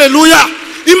 Haleluya.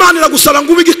 Imana iragusaba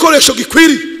ngo ubigikoresho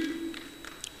gikwiriye.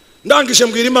 Ndangije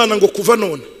mbwira Imana ngo kuva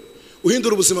none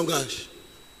uhindura ubuzima bwanjye,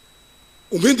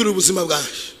 umpindurire ubuzima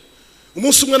bwanjye.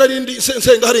 Umunsi umwe narindi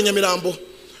nsenga hari Nyamirambo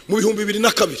mu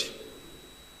 2002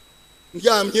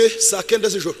 ndyamye saa 9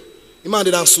 z'ijoro, Imana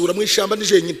iransura mu ishamba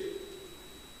nije nyine.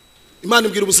 Imana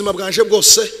imbwira ubuzima bwanje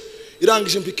bwose,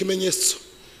 irangije mpa ikimenyetso,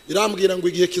 irambwira ngo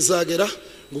igihe kizagera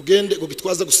ngo ugende ngo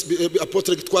Gitwaza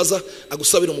apotre Gitwaza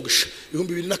agusabira umugisha.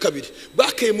 2002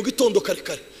 bakeye mu gitondo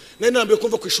kare nari nambiye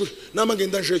kumva ku ishuri, nama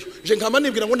ngenda njeyo nje nkama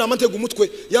nibwira ngo nama ntega umutwe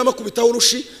yama kubitaho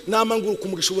urushi, nama nguruka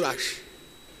umugisha uburaje.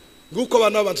 Nguko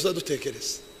abana abantu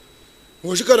zadutekereza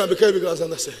ngoje karambika ibigaza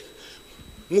ndasenga,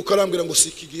 nkuko arambwira ngo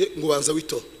sikigiye ngo banza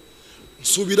wito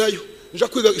nsubirayo, nja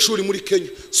kwiga ishuri muri Kenya,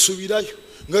 subirayo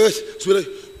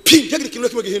yagira ikintu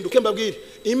kimwe gihinduke. Mbabwire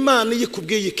Imana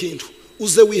yikubwiye ikintu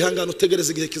uze wihangana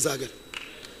utegereze igihe kizagera.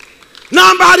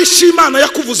 Namba hari Imana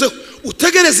yakuvuzeho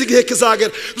utegereze igihe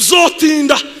kizagera,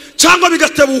 zotinda cyangwa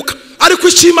bigatebuka ariko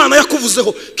Imana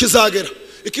yakuvuzeho kizagera.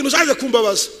 Ikintu cyaje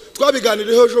kumbabaza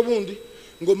twabiganiriyeho ejo bundi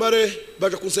ngo mare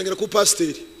baje kunsengera ku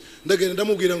pasiteri ndagenda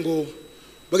ndamubwira ngo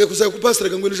bage kusaba ku pastor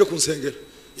ngo nije kunsengera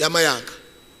yamayanga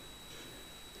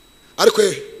ariko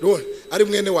none ari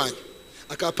mwene wanyu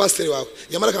aka pastor wawe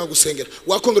yamara kangusengera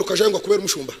wakongera ukaje ngo kubera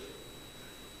umushumba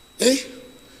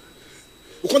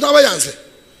uko ntaba yanze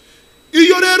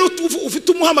iyo rero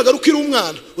ufite umuhamagaro ukiri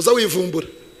umwana uza wivumbura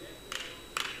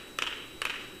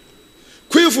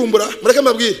kwivumbura mureke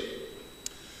mbabwire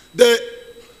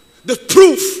the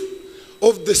proof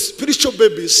of the spiritual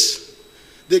babies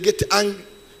they get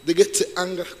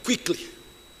anger quickly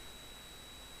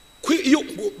iyo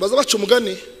baza baca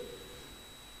umugani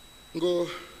ngo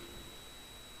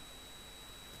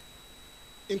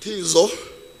intizo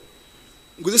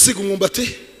ngo zisiga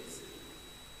umwumbati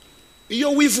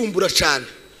iyo wivumbura cyane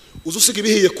uzusiga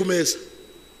ibihiye ku meza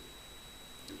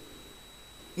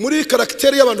muri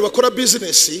karakteri y'abantu bakora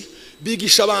business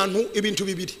bigisha abantu ibintu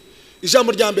bibiri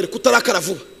ijambo rya mbere kutarakara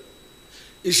vuba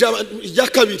ijambo rya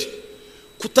kabiri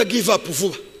kuta give up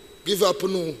vuba give up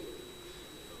no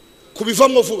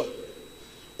kubivamo vuba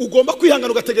ugomba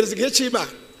kwihangana ugategereza igihe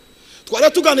cy'Imana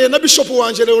twari tuganiye na bishop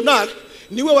wanje Leonard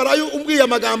niwe warayo umbwiye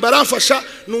amagambo aramfasha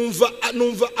numva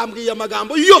ambwiye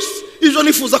amagambo yose ivyo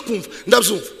nifuza kumva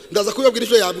ndabyumva ndaza kuyabwira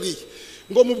ivyo yabwiye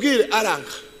ngo mubwire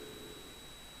aranga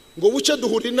ngo buce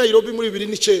duhuri Nairobi muri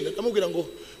 2009 namubwira ngo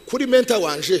kuri mentor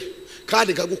wanje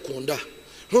kandi ngagukunda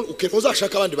none ukene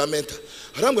uzashaka abandi ba mentor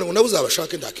arambwira ngo nabuze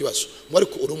abashake ndakibazo ngo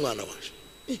ariko uri umwana wanje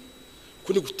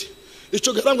kuni gute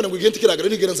ico garambwira ngo igenti kiragara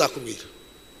nigera nzakubwira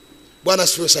bwana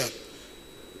Sfesar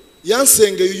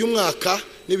yansengeye uyu mwaka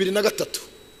ni 2003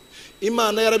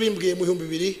 Imana yarabimbwiye mu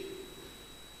 2002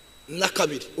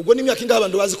 ubwo ni imyaka ingahe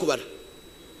abantu bazi kubara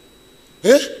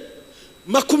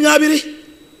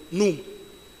 21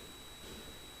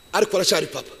 ariko aracari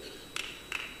papa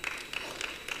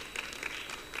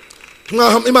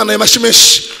mwaha Imana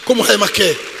yamashimeshi ko muhaye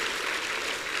make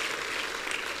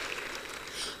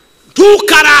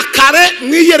tukarakare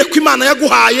mwiyere ko Imana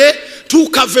yaguhaye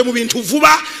tukave mu bintu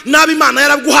vuba nabi Imana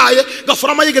yaraguhaye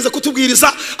gaforama yigeze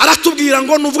kutubwiriza aratubwira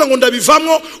ngo nuvuga ngo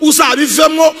ndabivamwo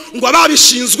uzabivemwo ngo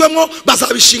ababishinzwemo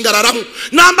bazabishingararamo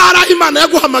nambara Imana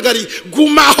yaguhamagari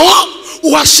gumaho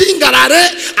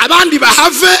uhashingarare abandi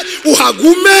bahave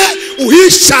uhagume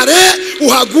uhishare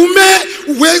uhagume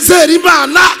uwezera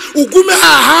Imana ugume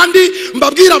hahandi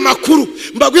mbabwira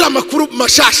amakuru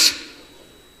mashasha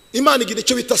Imana igira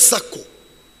icyo bita sako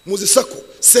muzi sako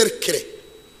cercle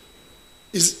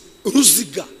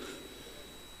uruziga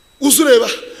uzureba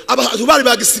abantu bari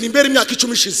bagisira imbere imyaka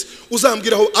 10 ishize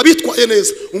uzambwiraho abitwaye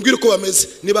neza umbwire uko bameze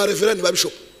ni ba reverend ni ba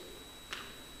bishop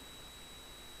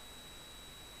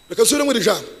reka sure muri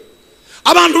jambo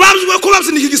abantu babwiwe ko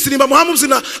babyina iki gisirimba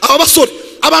muhamuzina aba basore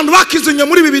abantu bakizinya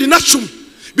muri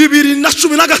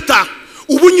 2015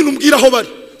 ubu nyine umbwiraho bari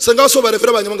senga baso ba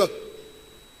reverend banyamanga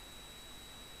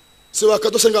se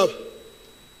bakadose ngaba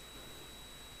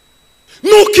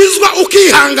nukizwa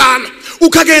ukihangana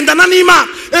ukagendana n'Imana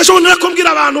ejo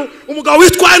nirakombwira abantu umugabo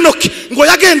witwa Enoki ngo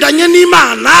yagendanye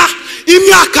n'Imana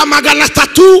imyaka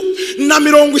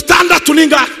 360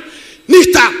 n'ingahe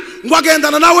nita ngo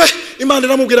agendana nawe Imana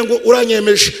iramubwira ngo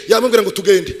uranyemeje yamubwira ngo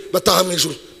tugende bataha mu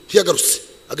ijuru ntiyagarutse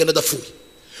agenda dafuye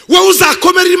wowe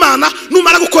uzakomera Imana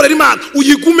numara gukorera Imana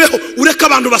uyigumeho ureka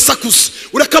abantu basakuza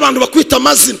ureka abantu bakwita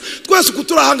amazina twese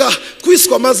kuturahanga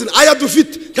twiswa amazina aya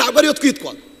dufite ntabwo ariyo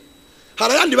twitwa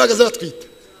harayandi bagaze batwita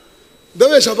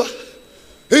ndabesha ba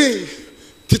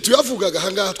tituyavugaga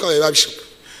hanga twabaye babishoka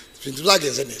ibintu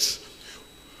byagenze neza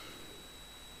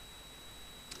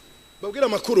babwira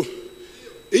amakuru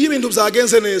iyo ibintu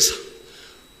byagenze neza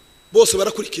bose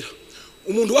barakurikira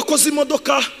umuntu wakoze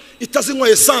imodoka itazinywa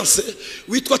essence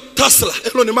witwa Tesla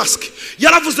Elon Musk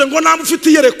yaravuze ngo namwe ufite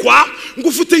yerekwa ngo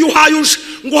ufite yuhayuje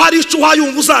ngo hari ico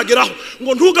uhayumva uzageraho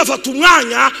ngo ntugafata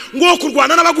umwanya ngo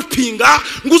kurwana n'abagupinga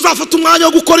ngo uzafata umwanya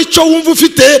wo gukora ico wumva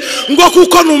ufite ngo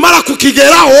kuko numara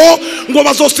kukigeraho ngo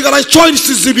bazosigara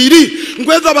choices zibiri ngo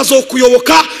eza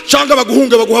bazokuyoboka cyangwa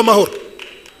baguhunge baguha amahoro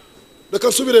reka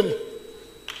nsubiremo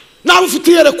nawe ufite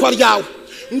yerekwa ryawe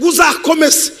ngo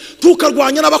uzakomeze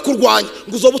tukarwanya n'abakurwanya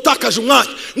ngo uzobutakaje umwanya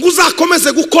ngo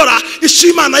uzakomeze gukora icyo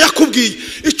Imana yakubwiye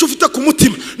icyo ufite ku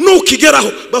mutima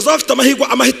nukigeraho bazafite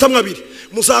amahitamwe abiri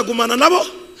muzagumana nabo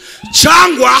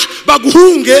cyangwa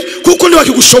baguhunge kuko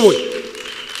ntibakigushoboye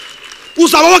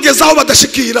uzaba wagezaho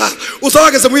badashikira uzaba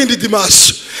wageze mu yindi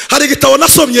dimension hari igitabo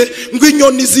nasomye ngo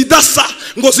inyoni zidasa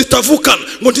ngo zitavukana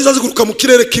ngo ntizaziguruka mu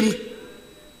kirere kimwe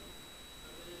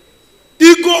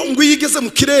igo ngo yigeze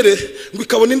mu kirere ngo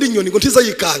ikabona indi nyoni ngo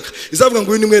ntizayikanga izavuga ngo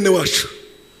uyu ni mwene wacu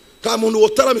nta muntu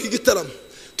wotaramika igitaramo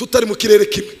tutari mu kirere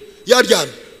kimwe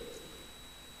yaryamye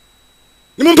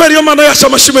nimumpere iyo Mana yacu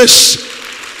amashimeshi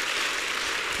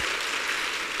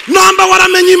namba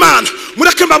waramenye Imana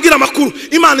mureke mbabwira amakuru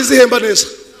Imana izihemba neza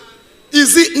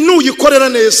izi nuyikorera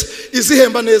neza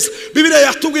izihemba neza Bibiliya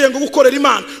yatubwiye ngo gukorera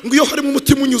Imana ngo iyo hari mu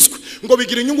mutima unyuzwe ngo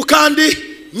bigira inyungu kandi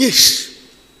nyinshi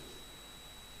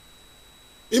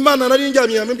Imana nari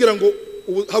njyamye yambwira ngo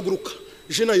haguruka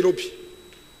je Nairobi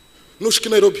nushike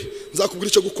Nairobi nzakubwira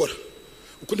icyo gukora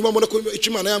uko ndimo mbona ko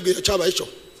icyo Imana yambwira cyabaye cyo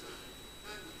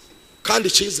kandi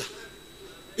cyiza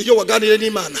iyo waganire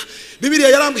n'Imana Bibiliya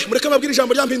yarambwiye mureke mbabwira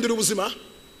ijambo ryampindura ubuzima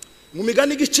mu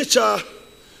Migani igice cya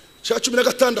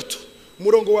 16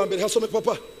 umurongo wa mbere hasome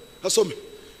papa hasome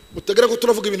mutegera ko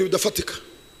turavuga ibintu bidafatika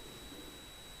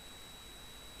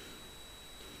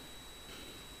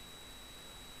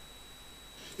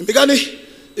Imigani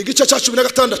igice cya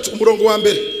 16 umurongo wa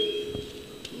mbere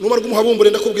numara rw'umuhabumbure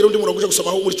ndakubwira undi murongo uje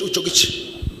gusoma muri icyo gice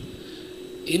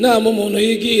inama umuntu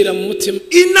yigira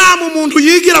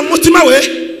mu mutima we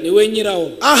niwe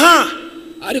nyirawo aha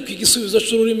ariko igisubizo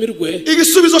cy'ururimi rwe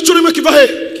kiva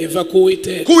he kiva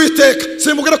kuwiteka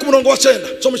simbugera ku murongo wa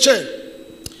 9 cyo mu 9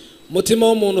 umutima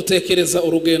w'umuntu utekereza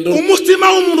urugendo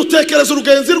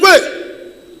urugenzi rwe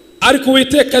ariko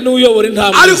Uwiteka niwe uyobora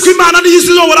intambwe ariko Imana niyo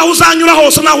iziyobora aho uzanyura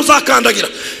hose naho uzakandagira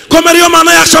komera iyo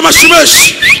Mana yacu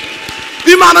amashimeshi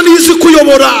Imana niyo izi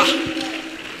kuyobora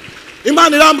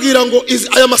Imana irambwira ngo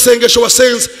aya masengesho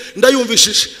wasenze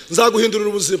ndayumvishije nzaguhindurira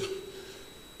ubuzima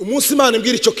umunsi Imana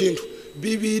imbwira icyo kintu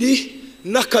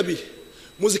 2002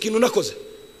 muzi ikintu nakoze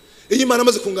iyi Imana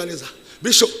amaze kunganiza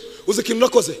bisho uzi ikintu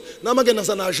nakoze namagenda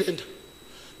za na agenda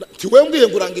tiwembwiye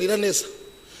ngurangirira neza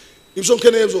ibyo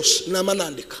nkeneye byose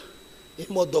namanandika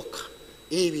imodoka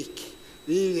ibiki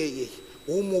ibeye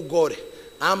umugore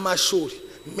amashuri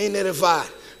minerval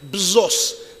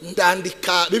byose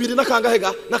ndandika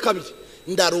 2002 na kabiri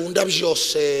ndarunda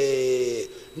byose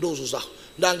nduzuzaho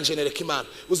ndangije nereka Imana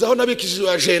uzaho nabikije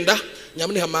agenda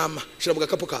nyamuniha mama shira mu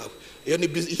gakapo kawe iyo ni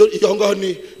iyo ngaho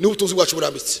ni ubutunzi bwacu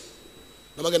burambitse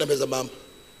namagana mpeza mama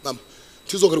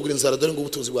tuzogarugura inzara dore ngo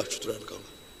ubutunzi bwacu turambika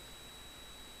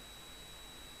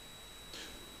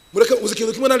mureke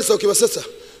uzikintu kimwe nandisa ukibasetsa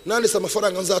nandisa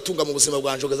amafaranga nzatunga mu buzima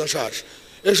bwanje ugeza nshaje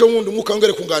ejo wundi umuka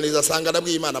ngere kunganiza asanga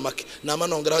nabwiye Imana make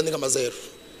namanongera ndi nk'amazero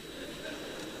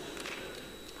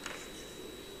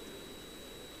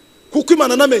kuko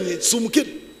Imana namenye si umukire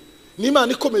ni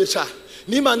Imana ikomeye cyane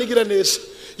ni Imana igira neza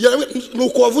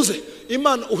nuko wavuze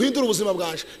Imana uhindura ubuzima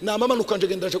bwanje namamanuka nje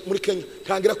genda muri Kenya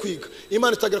ntangira kwiga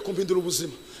Imana itagira kumpindura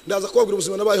ubuzima ndaza kubabwira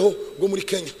ubuzima nabayeho bwo muri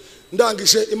Kenya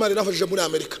ndangije Imana inafashije muri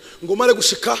Amerika ngo mare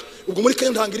gushika ubwo muri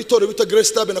Kenya ntangira itoro bita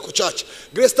Grace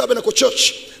Tabernacle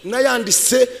Church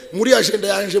nayanditse muri agenda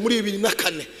yanje muri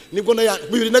 2004 nibwo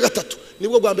 2003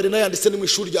 nibwo bwa mbere nayanditse ni mu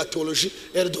ishuri rya theology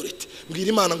Eldoret mbwira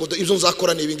Imana ngo ibyo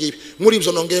nzakora ni ibingibi muri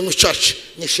ibyo nongeye mu church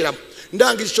nyishiramo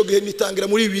ndangije icyo gihe nitangira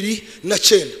muri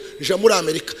 2009 nja muri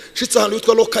Amerika shitse ahantu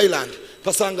yitwa Rock Island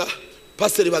pasanga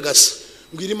pastor Bagasa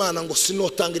mbwira Imana ngo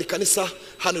sinotangira kanisa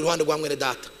hano iruhande rwa mwene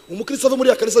data umukristo ava muri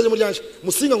ya kanisa muri yanje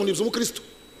musinga ngo nibyo umukristo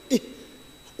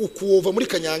ukuova muri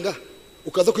Kanyanga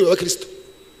ukaza kwiba abakristo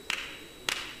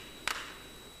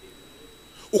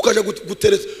ukaja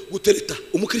gutereta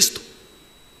umukristo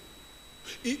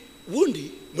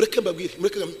wundi mureke mbabwire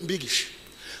mureke mbigishe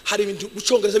hari ibintu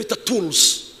bucongereza bita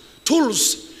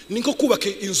tools ni nko kubaka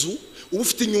inzu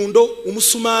ubufite inyundo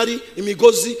umusumari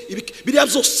imigozi biriya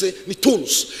byose ni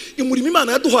tools imurimo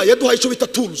Imana yaduhaye icyo bita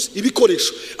tools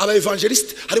ibikoresho aba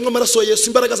evangelist harimo amaraso ya Yesu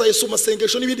imbaraga za Yesu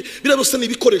masengesho n'ibindi biriya byose ni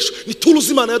ibikoresho ni tools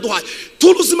Imana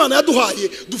yaduhaye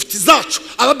dufite izacu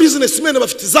aba businessmen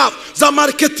bafite izabo za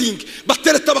marketing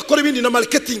batereta bakora ibindi na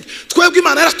marketing twebwe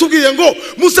Imana yaratubwiye ngo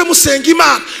muze musenga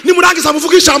Imana nimurangiza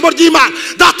muvuga ijambo ry'Imana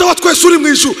data wa twese uri mu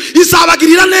ijuru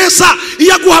izabagirira neza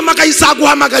iyaguhamagaye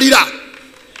izaguhamagarira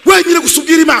wenyine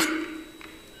gusubwira Imana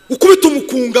ukubita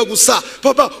umukunga gusa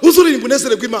papa uzuririmba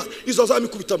unezererwa Imana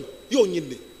izazamikubitamo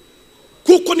yonyine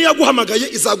kuko niyaguhamagaye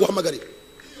izaguhamagarira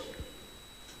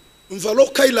mva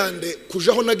Rock Island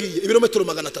kujaho nagiye ibirometero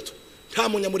 300 nta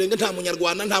munyamurenge nta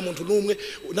munyarwanda nta muntu numwe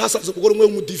nasanze umugore umwe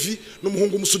w'umudivi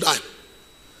n'umuhungu w'umusudani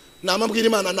namambwira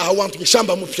Imana naho wantumye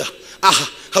shamba mupya aha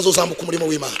hazozambuka umurimo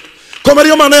w'Imana komera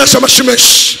iyo Mana yasha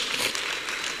amashimeshi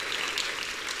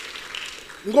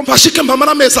ngo mpashike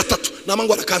mpamara amezi 3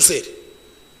 namangwa kanseri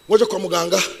ngoje kwa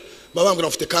muganga babambwira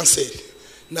mfite kanseri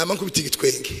namangubita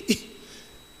igitwenge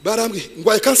barambwe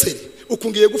ngwaye kanseri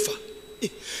ukungiye gufa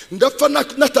ndapfa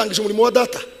natangije umurimo wa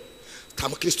data ta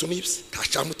mukristo nibse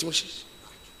tacamuti mushije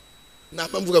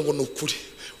namamvuga ngo nukuri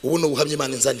ubu no buhamye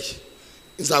Imana inzaniye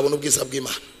inzabona ubwiza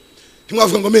bw'Imana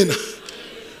ntimwavuga ngo mena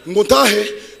ngo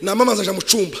ntahe namamaza nja mu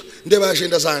cumba ndeba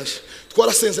agenda zanje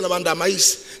twarasenze nabandi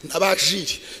amayizi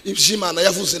nabajiri iby'Imana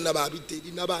yavuze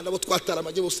nababideri nabana bo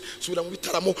twataramanye bose subira mu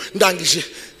bitaramo ndangije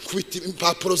kubita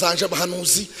impapuro zanje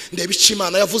abahanuzi ndeba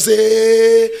icy'Imana yavuze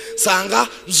sanga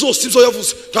zose ibyo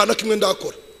yavuze nta kimwe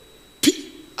ndakora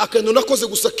akantu nakoze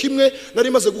gusa kimwe nari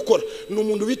maze gukora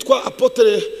n'umuntu witwa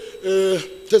apotre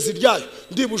Teziryayo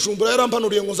ndi Bujumbura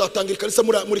yarampanuriye ngo nzatangira kanisa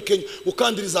muri Kenya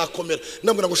ukandira izakomera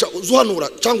ndambwira ngo uzuhanura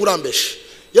cyangwa urambeshe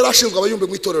yarashinzwe abayumbe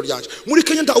mu itorero ryanje muri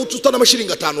Kenya nta ututana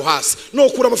amashiringa 5 hasi no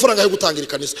kura amafaranga yo gutangira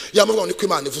kanisa yamavuga ngo ni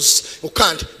Imana ivuze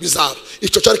ukandi bizaba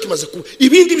ico cyari kimaze kuba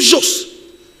ibindi byose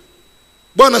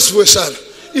Bwana siwe sana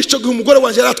ico gihe umugore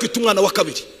wanje yaratwita umwana wa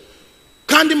kabiri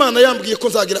kandi Imana yambwiye ko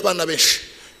nzagira abana benshi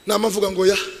namavuga ngo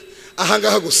ya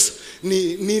ahangaha gusa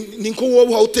ni nko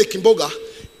wowe uteka imboga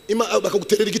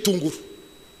bakaguterera igitunguru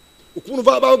ukuntu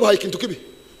baguhaye ikintu kibi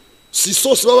si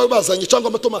sauce baba bazanye cyangwa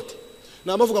amatomate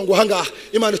namavuga ngo ahangaha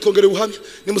Imana itwongere ubuhamya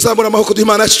nimuzamura amahoko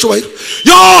d'Imana yacicubahiro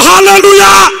yo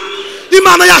haleluya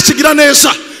Imana yakigira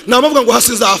neza namavuga ngo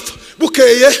hasi nzapfa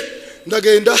bukeye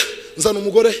ndagenda nzana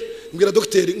umugore mbwira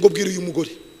docteur ngo bwira uyu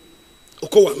mugore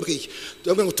uko wambwiye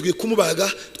ndavuga ngo tugiye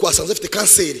kumubaga twasanze afite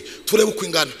kanseri turebe uko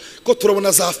ingana ko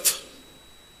turabona zapfa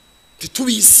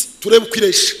tubizi turebe uko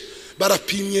iresha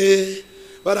barapimye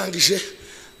barangije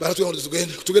baratubwira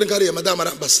ngo tugende ngariye madame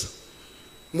arambasa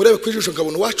murebe kwijisho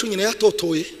ngabona wacu nyine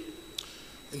yatotoye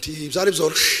nti byari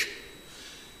byoroshe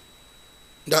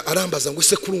arambaza ngo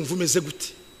ese kurumva umeze gute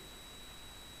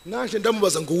naje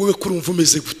ndamubaza ngo wowe kurumva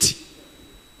umeze gute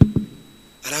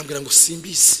arambwira ngo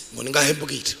simbisi ngo ngahe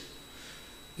mbwira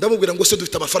ndamubwira ngo se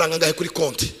dufite amafaranga ngahe kuri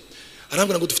konti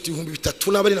arambwira ngo dufite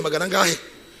 3,000 n'abari na magana ngahe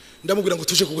ndamubwira ngo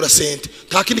tuje kugura sente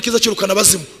nta kindi kiza kirukana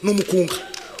abazimu n'umukunga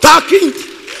nta kindi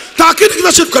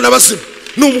kiza kirukana abazimu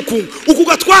n'umukunga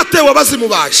ukuga twatewe abazimu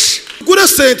baje gure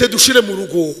sente dushire mu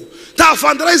rugo nta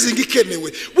fundraising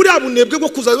ikenewe buriya bunebwe bwo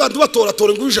kuza abantu batora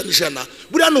ngo ijana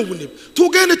buriya n'ubunebwe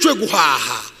tugende cyo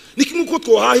guhaha nikimwe ko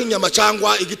twohaha inyama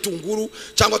cyangwa igitunguru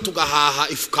cyangwa tugahaha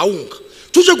ifukawunga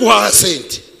tuje guhaha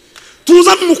sente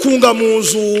tuza n'umukunga mu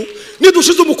nzu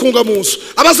nidushize umukunga mu nzu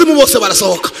abazimu bose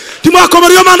barasohoka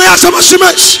timwakomera iyo Mana yacu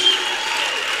amashimeshi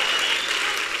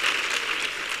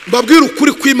mbabwira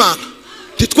ukuri kw'Imana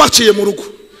titwaciye mu rugo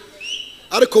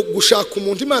ariko gushaka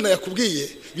umuntu Imana yakubwiye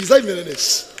bizabimene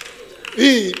neza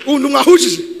umuntu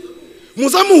mwahujije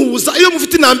muzamuhuza iyo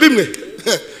mufite inamba imwe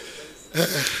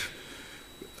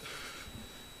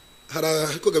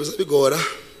harako gabiza bigora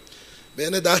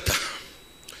bene data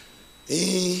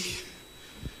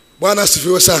Bwana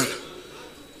asifiwe sana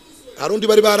harundi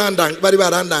bari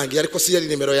barandangiye ariko si yari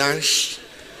nimero yanje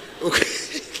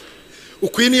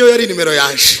ukwini yo yari nimero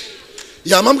yanje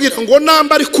yamambwira ngo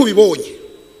namba ari kubibonye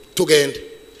tugende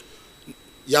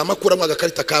yamakuramwa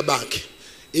agakarita ka banki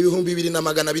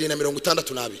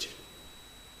 2262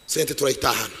 sente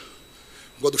turayitahana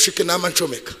ngo dushike nama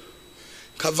ncomeka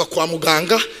kava kwa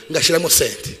muganga ngashiramo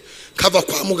sente kava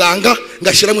kwa muganga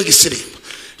ngashiramo igisirimba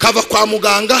kava kwa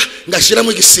muganga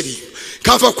ngashiramo igisirimba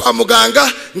kava kwa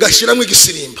muganga ngashiramo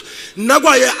igisirimba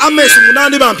nagwaye amezi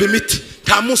 8 bampa imiti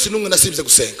nta munsi numwe nasibye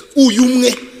gusenga uyu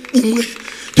umwe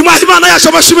timwahi Imana yacu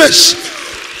amashimeshi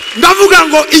ndavuga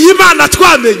ngo iyi Mana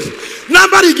twamenye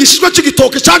nambari igishishwa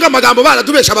cy'igitoke cyangwa amagambo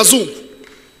baradubesha abazungu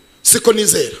siko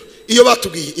nizera iyo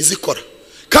batubwiye izikora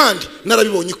kandi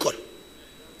narabibonye ikora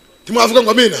timwavuga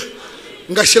ngo amina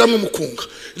ngashiramo umukunga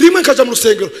rimwe nkaja mu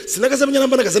rusengero sinagaze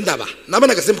abanyarambanaga ndaba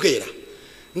nabanaga mbwera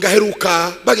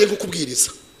ngaheruka bagiye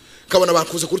kukubwiriza kabona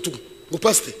bankuze kuri tugu ngo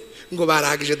pastor ngo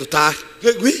baragije dutahe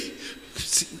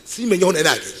simenye hone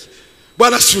nagiye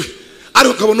Bwana siwe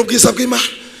ariko kabona ubwiza bw'Imana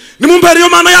nimumbere iyo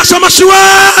Mana yacu amashiwe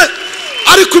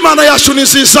ariko Imana yacu ni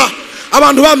nziza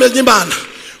abantu bamenye Imana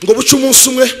ngo buce umunsi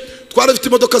umwe twarafite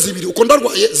imodoka zibiri uko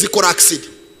ndarwaye zikora accident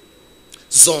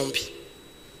zombie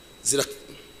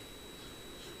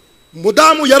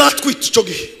mudamu yaratwite ico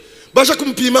gihe baje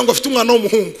kumupima ngo afite umwana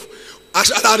w'umuhungu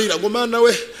ararira ngo Mana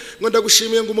we ngo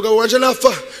ndagushimiye ngo umugabo wanje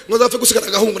nafa ngo nzapfe gusigara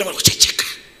agahungu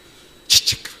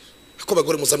ceceka ko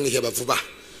bagore muzamwihe bavuba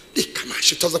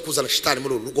ikamashi utaza kuzana shitani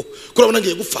muri urugo kurabona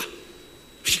ngiye gupfa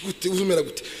gute uzumera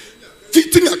gute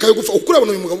mfite imyaka yo gupfa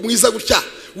ukurabona uyu mugabo mwiza gutya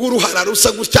w'uruhara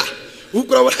rusa gutya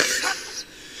ukurabona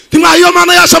timwahiyo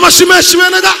Mana yacu amashimeshi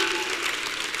benega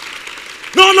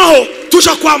noneho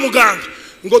tuja kwa muganga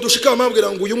ngo dushika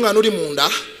bamabwira ngo uyu mwana uri mu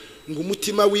nda ngo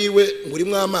umutima wiwe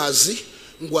ngurimo amazi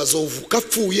ngo azovuka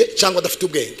apfuye cyangwa adafite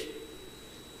ubwenge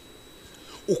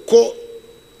uko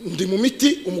ndi mu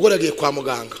miti umugore agiye kwa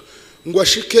muganga ngo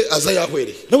ashike aza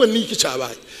yahwereye nawe niki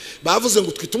cyabaye bavuze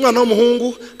ngo twite umwana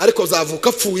w'umuhungu ariko azavuka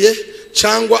apfuye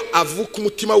cyangwa avuka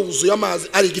umutima wuzuye amazi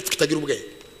ari igipfu kitagira ubwenge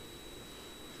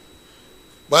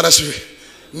barashiwe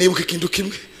nibuka ikintu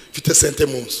kimwe mfite sente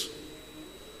mu nzu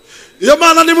iyo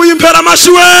mana ni muyimpera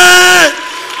amashiwe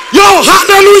yo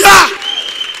haleluya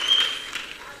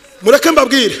mureke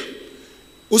mbabwire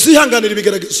uzihanganira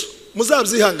ibigeragezo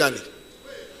muzabyihanganire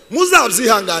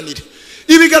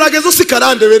ibigeragezo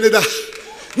sikarande bene da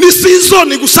ni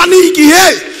season gusa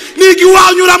nigihe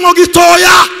wanyuramo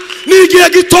gitoya nigihe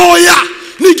gitoya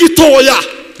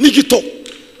ni gito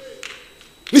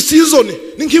ni season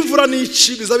ni nk'imvura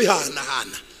n'iki biza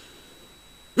bihanahana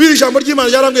biri jambo ry'Imana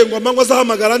yarambwiye ngo amanywa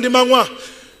azahamagara andi manywa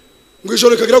ngo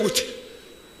ijoro kagira gute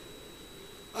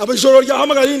abijoro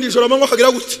ryahamagara indi ijoro amanywa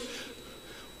kagira gute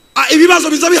ibibazo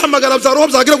biza bihamagara bya roho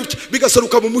byagira gute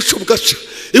bigaseruka mu muco bugaca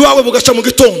iwawe bugaca mu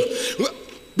gitondo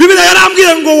Bibiliya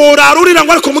yarambwiye ngo worarurira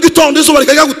ngo ariko mu gitondo izuba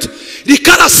rikagira gute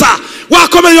rikarasa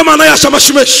wakomeye iyo mana yasha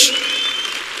amashimeshi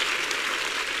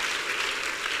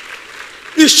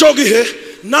ishogihe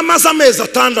namaze amezi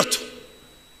 6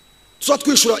 tuza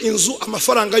twishura inzu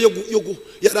amafaranga yo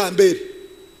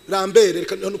rambere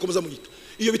reka nukomeza mu gito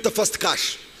iyo bita fast cash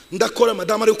ndakora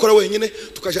madama ari gukora wenyine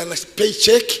tukajana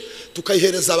paycheck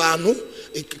tukayihereza abantu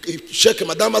check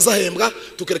madama azahembwa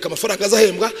tukereka amafaranga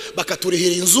azahembwa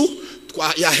bakaturihira inzu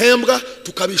yahembwa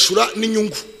tukabishura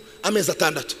n'inyungu amezi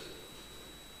 6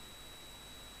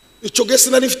 ico gese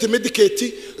nari mfite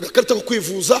medicate gakarita ko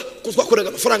kwivuza kuzwakorega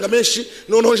amafaranga menshi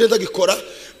noneho nje ndagikora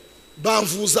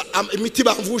bamvuza imiti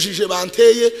bamvujije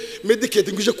banteye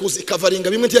medicate ngije kuza ikavaringa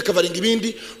bimwe ntiya kavaringa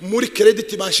ibindi muri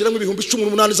credit banshiramo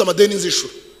 18,000 z'amadeni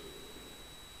nzishura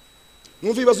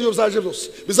numva ibibazo iyo byaje byose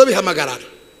biza bihamagarana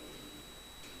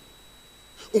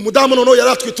umudamu noneho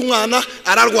yaratwita umwana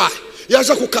ararwaye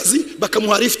yaje ku kazi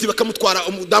bakamuha lift bakamutwara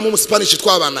umudamu mu Spanish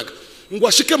twabanaga ngo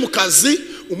ashike mu kazi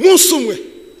umunsi umwe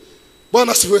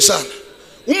bwana siwe sana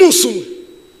umunsi umwe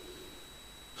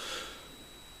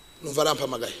numva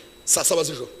rampamagaye saa 7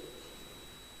 z'ijoro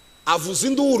avuza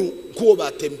induru kuwo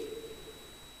batemye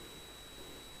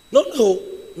noneho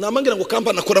namangira ngo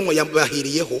kampani akoramwe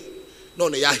yahiriyeho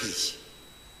none yahiye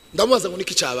ndamubaza ngo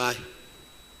niki cyabaye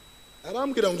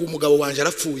arambwira ngo umugabo wanje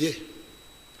arapfuye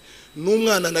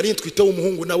n'umwana nari ntwite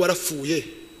w'umuhungu nawe arapfuye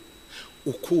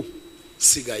uku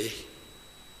sigaye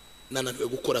nananiwe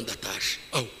gukora ndataje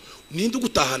aho ninde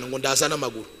ugutahana ngo ndazana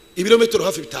amaguru ibirometero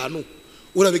hafi 5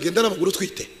 urabigenda n'amaguru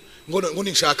twite ngo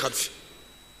ninshaka mfi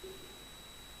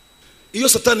iyo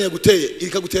satani yaguteye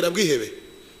ikagutera bwihebe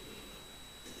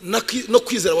no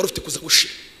kwizera wari ufite kuza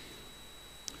gushira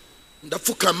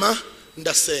ndapfukama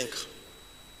ndasenga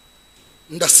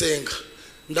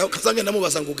ndakazange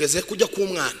ndamubaza ngo ugeze kujya ku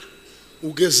mwana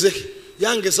ugeze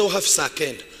yangezeho hafi saa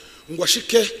 9 ngo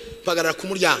ashike pagarara ku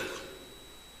muryango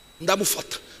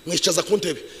ndamufata mwicaza ku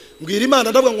ntebe mbwira Imana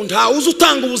ndavuga ngo nta uzi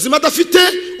utanga ubuzima adafite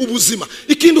ubuzima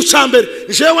ikintu cyambere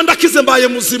jewe ndakize mbaye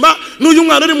muzima n'uyu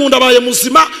mwana uri mu ndabaye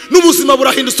muzima n'ubuzima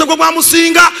burahindutse bwo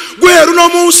mwamusinga guhera no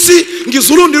munsi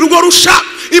ngize urundi rugo rusha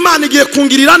Imana igiye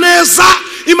kungirira neza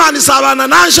Imana izabana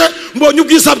nanje mbonye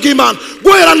ubwiza bw'Imana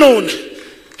guhera none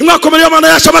mwakomeye Imana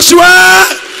yasha bashiwe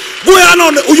guhera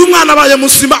none uyu mwana abaye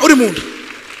muzima uri mu nda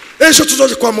ejo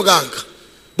tuzoje kwa muganga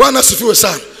bwana sifiwe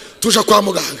sana tuja kwa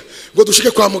muganga ngo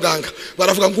dushike kwa muganga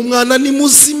baravuga ngo umwana ni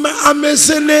muzima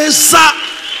ameze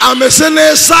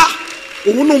neza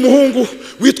ubu ni umuhungu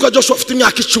witwa Joshua afite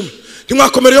imyaka 10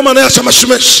 ntimwakomere yo mana yasha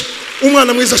amashimeshi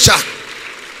umwana mwiza cyane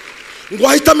ngo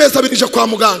ahita amezi 2 kwa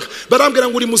muganga barambwira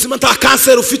ngo uri muzima nta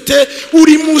kanseri ufite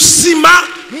uri muzima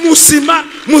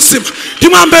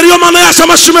ntimwambere yo mana yasha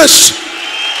amashimeshi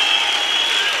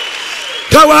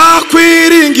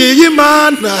tawakwiringiye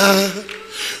Imana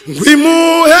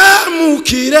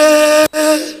ngwimuhemukire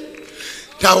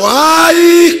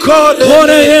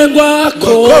tawayikoreye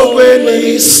ngwakowe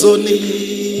n'isoni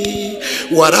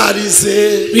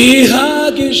wararize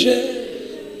bihagije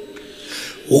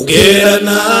ugera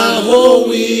naho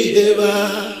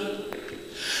wiheba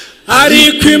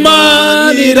ariko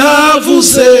Imana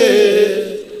iravuze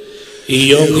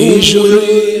iyo nk'ijuru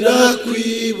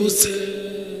irakwibutse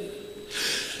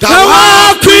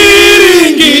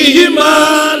tawakwiringiye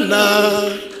Imana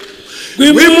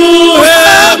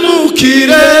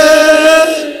ngwimuhemukire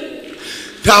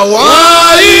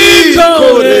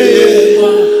tawayikoreye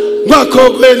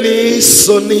ngwakogwe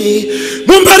n'isoni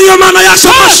mumbere iyo Mana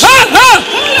yashamashe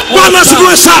Bwana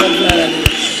siwe sa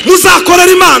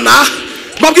muzakorera Imana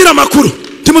babwira amakuru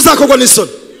timuzakogwa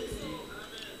n'isoni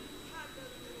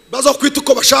bazokwita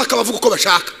uko bashaka bavuga uko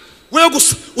bashaka wewe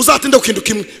gusa uzatinde ukinduka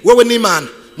imwe wewe n'Imana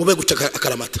mube guca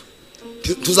akaramata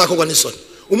tuzakogwa n'isoni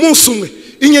umunsi umwe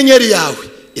inyenyeri yawe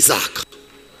izaka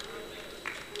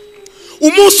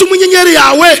umunsi umwe inyenyeri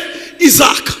yawe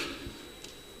izaka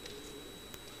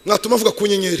mwatuma vuga ku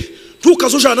nyenyeri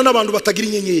ntukazujana n'abantu batagira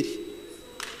inyenyeri,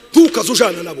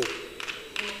 ntukazujana nabo.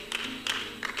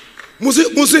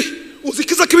 Uzi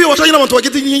kiza kibi washanye n'abantu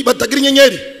batagira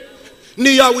inyenyeri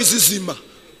ni yawe izizima,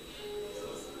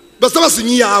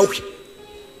 bazabazinyi yawe.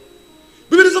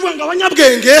 Bibiliya ivuga ngo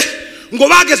abanyabwenge ngo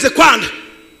bageze kwanda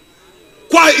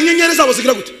kwa inyenyeri zabo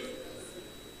zigira gute,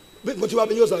 ngo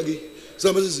ntibamenye zagiye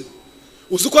zamazizi.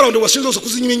 Uzi ko abantu bashinzwe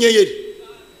kuzinya inyenyeri,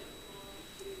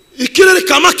 ikirere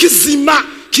kama kizima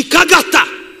kikagata,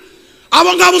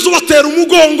 abo ngabo uzubatera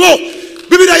umugongo.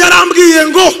 Bibiliya yarambwiye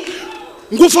ngo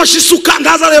ngufashe isuka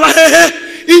ngaza reba hehe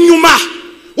inyuma,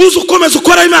 uzukomeza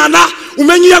ukora Imana,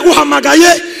 umenye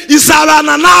yaguhamagaye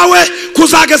izabana nawe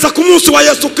kuzageza ku munsi wa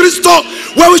Yesu Kristo.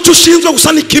 Wewe icyo ushinzwe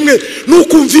gusa ni kimwe,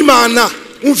 nukumva Imana.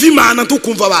 Umva Imana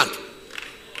ntukumva abantu,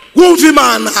 wumva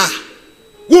Imana,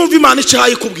 wumva Imana icyo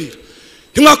yayikubwira.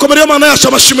 Ntimwakomereye Imana yacu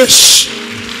amashimeshi.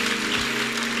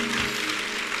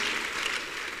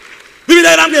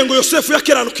 Bibiliya yarambwiye ngo Yosefu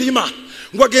yakiranukiye Imana,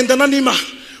 ngo agendana n'Imana,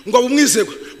 ngo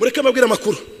abumwizerwa. Mureke mbabwire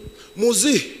amakuru.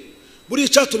 Muzi buri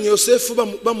cyatumye Yosefu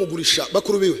bamugurisha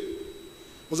bakuru biwe,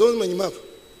 muzamumenye impamvu.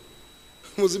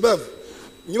 Muzi impamvu?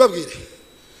 Nyibabwire.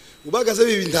 Ubagaze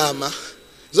biba intama,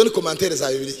 izo ni commentaire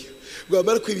za Bibiliya. Ngo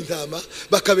bamara kwiba intama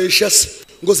bakabesha se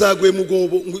ngo zaguye mu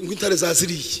gobo, ngo intare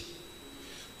zaziriye.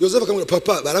 Yosefu akamubwira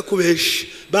papa barakubesha,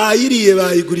 bayiriye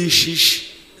bayigurishije.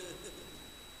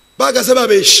 Bagaze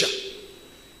babesha,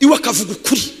 iwe akavuga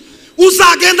ukuri.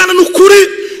 Uzagendana n'ukuri,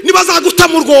 nibazaguta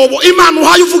mu rwobo Imana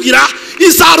uhaye uvugira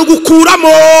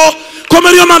izarugukuramo.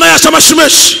 Komera iyo Mana yacu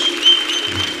amashimeshi.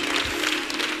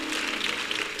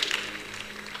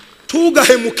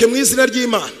 Tugahemuke mu izina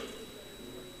ry'Imana,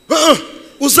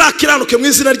 uzakiranuke mu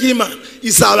izina ry'Imana,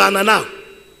 izabana nawe.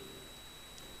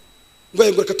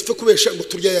 Ngo reka tupfe kubesha ngo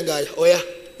turya yangaya. Oya,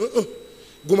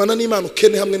 gumana n'Imana,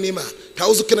 ukene hamwe n'Imana.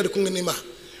 Ntawe uzi ukene ari kumwe n'Imana.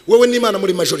 Wewe n'Imana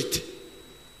muri majorite,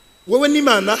 wewe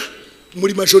n'Imana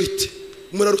muri majorite.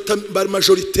 Muraruta bari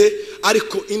majorite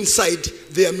ariko inside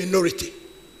they are minority.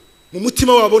 Mu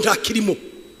mutima wabo nta kirimo.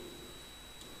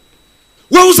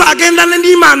 Wewe uzagendana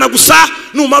n'Imana gusa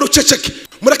numara uceceke.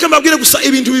 Mureke mbabwire gusa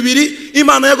ibintu bibiri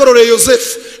Imana yagororeye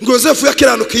Yosefu. Ngo Yosefu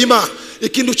yakiranukiye Imana,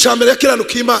 ikintu cyambere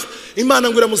yakiranukiye Imana. Imana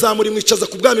ngo iramuzamura imwicaza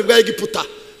ku bwami bwa Egiputa.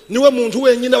 Niwe muntu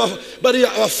wenyine bari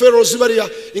abaferozi, bari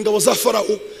ingabo za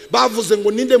Farawo bavuze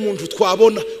ngo ninde muntu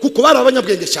twabona, kuko bari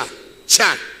abanyabwenge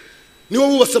cyane. Niwe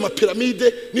wubatse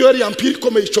amapiramide, niwe yari empire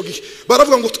ikomeye ico gihe.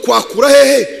 Baravuga ngo twakura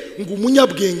hehe ngo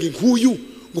umunyabwenge nk'uyu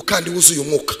ngo kandi wuzuye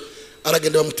umwuka.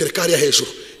 Aragenda bamutereka hariya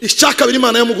hejuru. Icyaka biri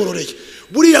Imana yamugororeye.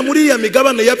 Buriya muri iriya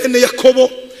migabane ya bene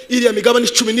Yakobo, iriya migabane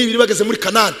 12 bageze muri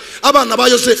Kanani, abana ba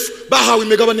Yosefu bahawe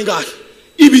imigabane ingahe?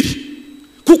 2.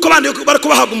 Kuko abandi bariko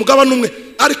bahabwa umugabane umwe,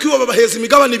 ariko iyo babaheza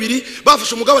imigabane 2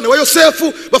 bafashe umugabane wa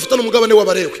Yosefu bafata n'umugabane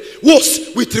w'abarewe, wose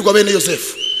witirirwa bene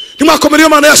Yosefu. Ntimwakomera iyo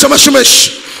Mana yacu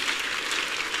amashimeshi.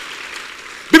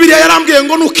 Bibiliya yarambwiye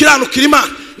ngo nukiranukira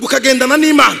Imana, ngo ukagendana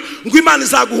n'Imana, ngo Imana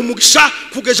izaguha umugisha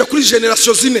kugeja kuri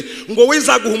generation zine. Ngo we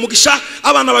izaguha umugisha,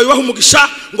 abana bawe baha umugisha,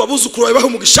 ngo abuzukuru bawe baha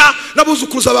umugisha,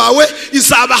 n'abuzukuruza bawe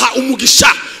izabaha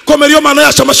umugisha. Komera iyo Mana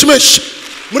yacu amashimeshi.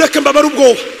 Mureke mbamara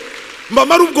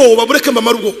ubwoba, mureke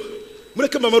mbamara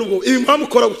ubwoba. Ibi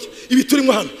mwamukora gutya, ibi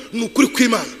turimo hano ni ukuri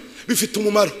kw'Imana, bifite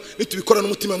umumaro nitubikora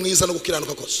n'umutima mwiza no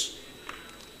gukiranuka kose.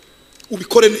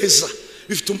 Ubikore neza,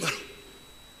 bifite umumaro.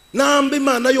 Nambe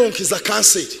Imana yonkiza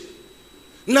kanseri,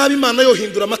 nabi Imana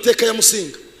yohindura amateka ya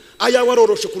Musinga. Aya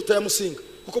waroroshe kuruta ya Musinga,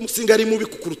 kuko Musinga yari mubi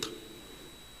kukuruta,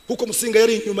 kuko Musinga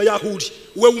yari inyuma yahuri.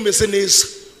 Wewe umeze neza,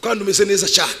 kandi umeze neza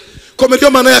cyane. Komera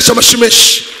iyo Mana yacu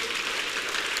amashimeshi.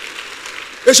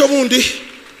 Ejo bundi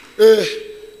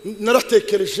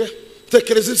naratekereje,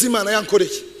 tekereza iz'Imana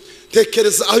yankoreye,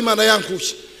 tekereza aho Imana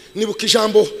yankuye. Nibuka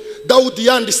ijambo Dawudi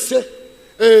yanditse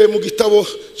mu gitabo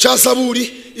cya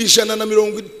Zaburi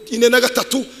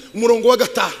 143 umurongo wa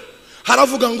 5.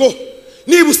 Haravuga ngo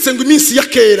nibutse ngo iminsi ya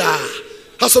kera.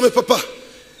 Hasome papa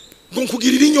ngo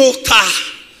nkugirira inyota,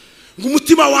 ngo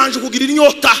umutima wanje kugirira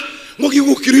inyota, ngo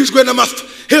gigukirijwe n'amafu.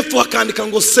 Hepfo hakandika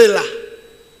ngo sela.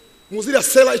 Muzira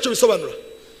sela icyo bisobanura?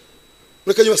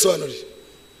 Mureke nyibasobanurire.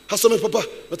 Hasome papa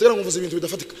bategera ngo mvuze ibintu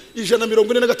bidafatika.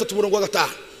 143 umurongo wa 5.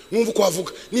 Mwumva uko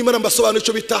havuga. Nimara mbasobanura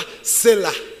icyo bita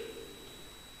sela.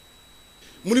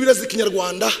 Muri birazi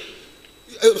kinyarwanda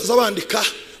bazabandika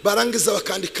barangiza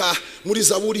bakandika muri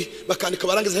Zaburi, bakandika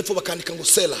barangiza hepfo bakandika ngo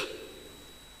sela.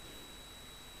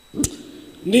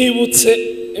 Nibutse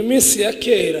iminsi ya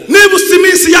kera, nibutse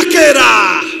iminsi ya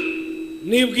kera,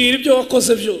 nibwira ibyo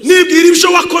wakoze byose, nibwira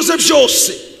ibyo wakoze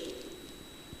byose.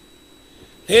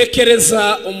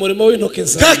 Tekereza umurimo w'intoke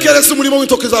zawe, tekereza umurimo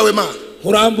w'intoke zawe Mana.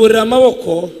 kuramburira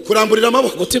amaboko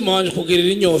mutima wanje kugirira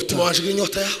inyota yawe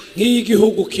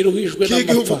nk'igihugu kiruhijwe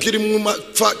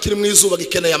n'amapfa kiri mu izuba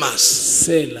gikeneye amazi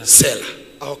sela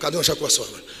aho kandi bashaka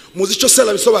kubasobanura muzi icyo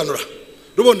sela bisobanura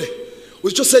rubone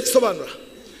uzi icyo sela bisobanura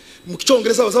mu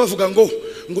cyongereza bavuga ngo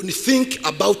ni think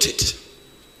about it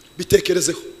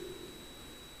bitekerezeho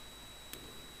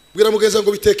bwira mugeza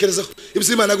ngo bitekerezeho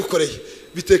ibyo Imana yagukoreye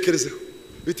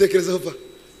bitekerezeho pa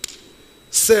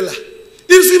sela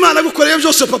ibyo Imana yagukoreye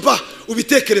byose papa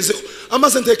ubitekerezeho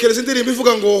amaze ntekereza indirimbo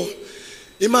ivuga ngo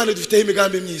Imana idufiteho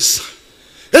imigambi myiza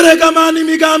erega Mana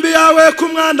imigambi yawe ku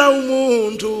mwana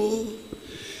w'umuntu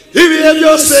ibihe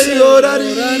byose ihora ari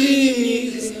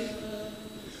myiza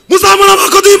muzamura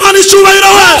amaboko y'Imana icyubahiro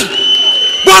we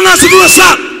Bwana asifiwe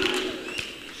sana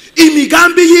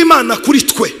imigambi y'Imana kuri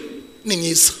twe ni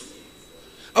myiza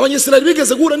Abanyesirayeli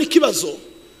bigeze guhura n'ikibazo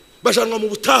bajanwa mu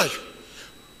butayu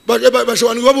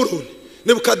bajanwa i Babuloni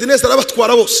Nebukadineza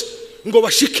arabatwara bose ngo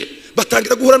bashike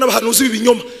batangira guhura n'abahanuzi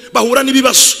b'ibinyoma bahura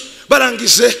n'ibibazo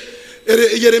barangije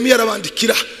Yeremiya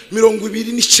arabandikira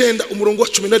 29 umurongo wa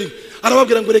 11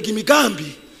 arababwira ngo rega imigambi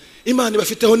Imana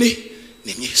ibafiteho ni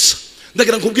myiza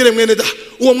ndagira nkubwire mwene da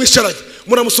uwo mwisharanye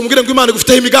muramusumubwire ngo Imana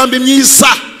igufiteho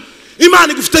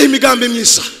imigambi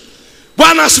myiza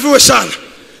Bwana asifiwe sana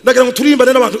ndagira ngo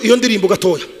turimbane n'abantu iyo ndirimbo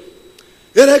gatoya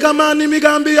erega Mana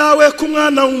imigambi yawe ku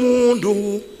mwana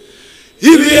w'umuntu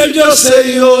ibihe byose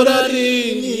ihora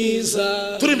ari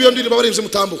myiza turimba iyo ndirimbo abarinzi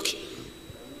mutambuke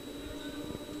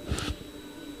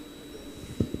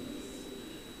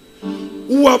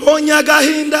wabonye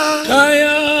agahinda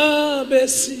kaya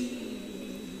besi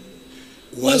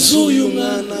wazuye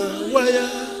umwana waya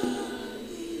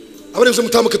abarinzi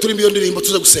mutambuke turimba iyo ndirimbo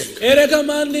tuza gusenga erega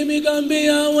Mana imigambi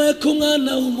yawe ku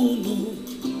mwana w'umuntu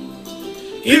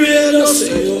ibihe byose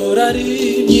ihora ari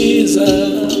myiza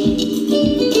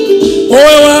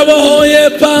wowe wabohoye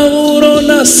Pawulo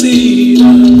na Sila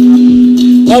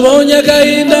wabonye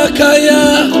agahinda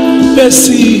kaya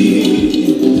besi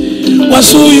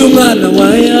wasuye umwana wa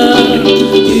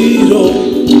Yairo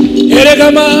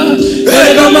erega Mana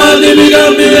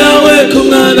imigambi yawe ku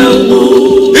mwana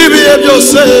w'umuntu ibihe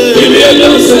byose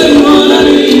ihora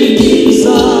ari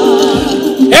myiza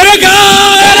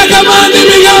erega Mana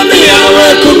imigambi yawe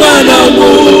ku mwana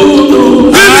w'umuntu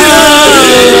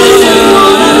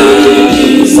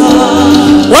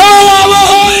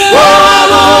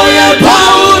wabohoye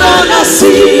Pawulo na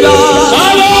Sila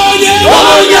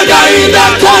wabonye agahinda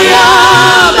kaya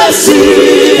besi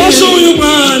wasuye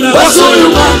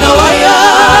umwana wa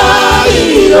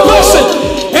Yairo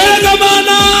erega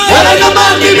Mana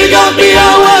imigambi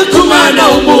yawe ku mwana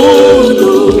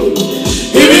w'umuntu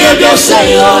ibihe byose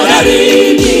ihora ari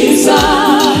myiza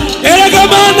erega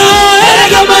Mana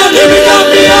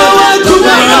imigambi yawe ku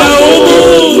mwana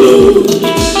w'umuntu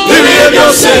ibihe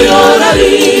byose ihora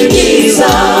ari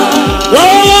myiza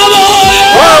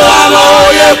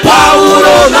wabohoye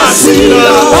Pawulo na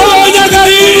Sila wabonye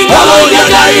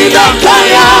agahinda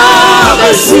kaya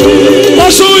besi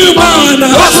wasuye umwana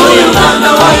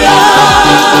wa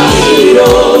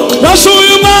Yairo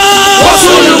wasuye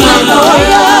umwana wa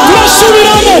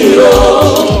Yairo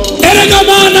erega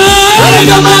Mana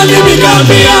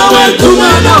imigambi yawe ku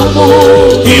mwana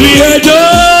w'umuntu ibihe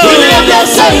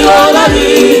byose ihora ari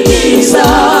myiza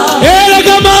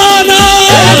erega Mana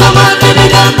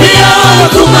imigambi yawe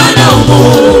ku mwana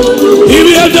w'umuntu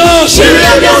ibihe byose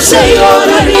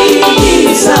ihora ari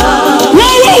myiza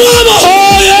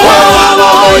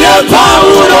wabohoye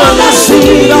Pawulo na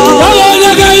Sila wabonye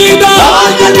agahinda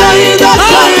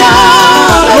kaya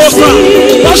besi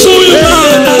wasuye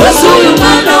umwana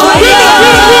wa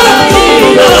Yairo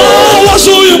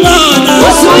wasuye umwana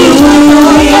wa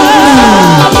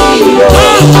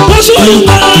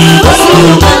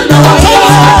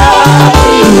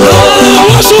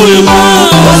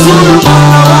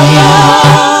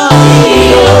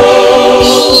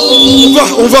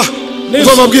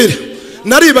umva mabwire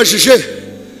naribajije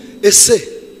ese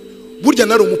burya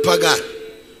nari umupagani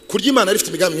kurya Imana rifite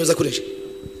imigambi myiza kuri nje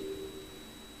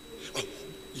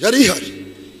yari ihari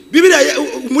Bibiliya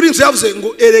umurinzi yavuze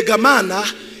ngo erega Mana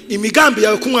imigambi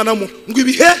yawe ku mwana w'umuntu ngo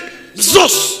ibihe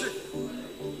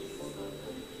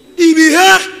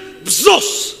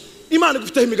byose Imana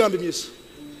igufiteho imigambi myiza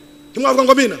ntimwavuga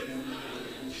ngo amina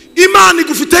Imana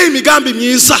igufiteho imigambi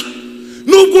myiza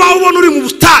nubwo waba ubona uri mu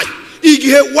butayu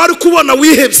igihe wari kubona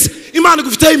wihebye Imana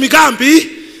igufiteho imigambi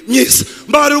myiza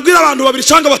mbabarira ubwira abantu babiri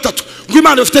cyangwa batatu ngo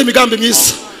Imana igufiteho imigambi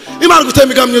myiza Imana igufiteho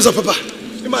imigambi myiza papa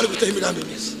Imana igufiteho imigambi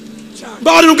myiza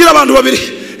mbabarira ubwira abantu babiri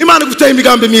Imana igufiteho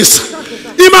imigambi myiza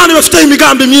Imana igufiteho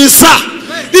imigambi myiza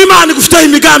Imana igufiteho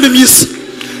imigambi myiza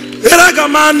Erega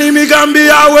mana imigambi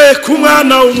yawe ku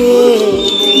mwana w'umuntu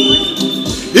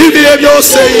ibihe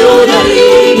byose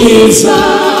yoraniza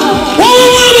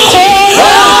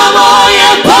wabaye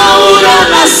Pawulo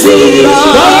na Sila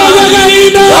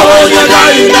wabonye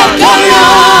agahinda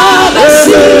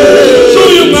k'abasi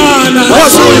uyu mwana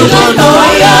wa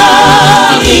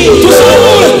Yakize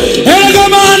erega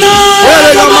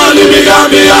mana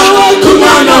imigambi yawe ku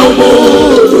mwana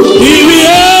w'umuntu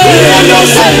ibihe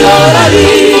byose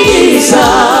yoraniza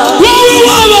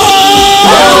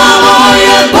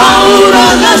wabaye Pawulo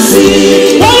na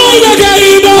Sila wabonye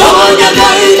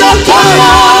agahinda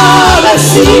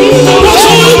k'abasi uyu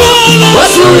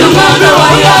mwana wa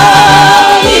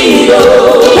Yakize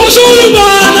uyu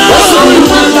mwana wa Yakize uyu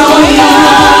mwana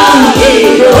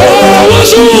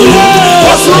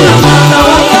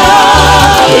wa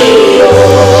Yakize.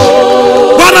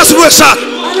 Bwana sibuwe sana.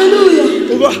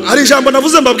 Hari ijambo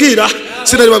navuze mbabwira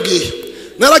sinari babwiye.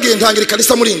 Naragiye ntangira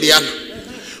ikanisa muri Indiana.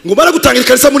 Ngo mara gutangira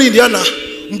ikanisa muri Indiana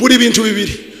mbura ibintu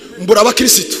bibiri. Mbura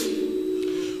abakristo.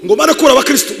 Ngo mara kura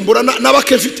abakristo mbura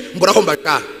n'abakefite mbura aho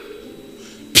mbakana.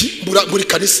 Mbura muri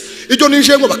kanisa. Ibyo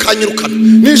ninjiye ngo bakanyirukana.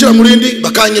 Ninjira muri indi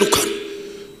bakanyirukana.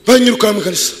 Banyirukana mu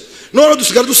kanisa. None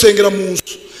dusigara dusengera mu nzu.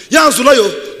 Yanzu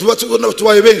nayo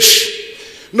tubaye benshi.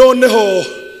 Noneho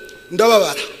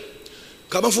ndababara.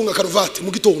 Kama mfunga karuvati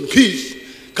mu gitondo nkiyi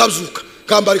kazuka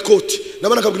kambara ikoti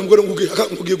nabana kabwira umugore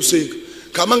ngugiye gusenga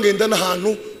kama ngenda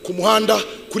n'ahantu ku muhanda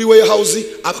kuri warehouse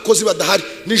abakozi badahari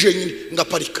nije nyine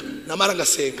ngaparika namara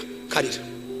ngasenga karira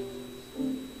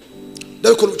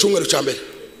ndabikora cyumweru cyambere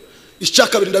icya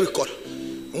kabiri ndabikora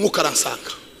umwuka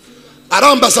aransanga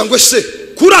arambaza ngo ese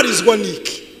kurarizwa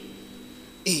niki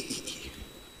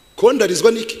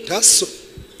kondarizwa niki taso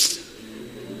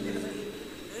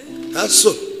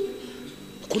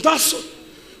kundaso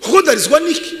kondarizwa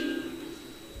niki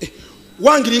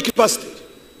wangiriye iki pastor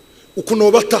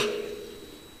ukunobata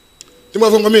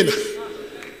timwavunga mina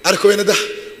ariko wene da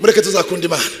mureke tuzakunda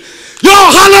Imana yo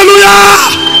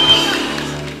haleluya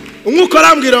umwuka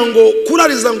arambwira ngo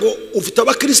kurariza ngo ufite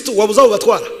abakristo wabuza abo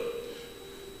batwara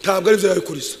ntabwo ari byo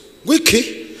yabikuriza ngo iki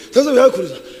tazo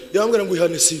yabikuriza yambwira ngo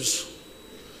ihane sivyo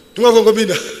timwavunga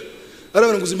mina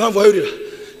arabana ngo impamvu hayurira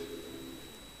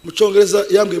mu Cyongereza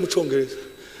yambwiye mu Cyongereza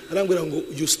arambwira ngo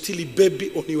you still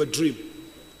baby on your dream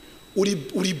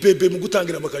uri bebe mu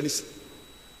gutangira amakanisa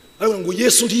arambwira ngo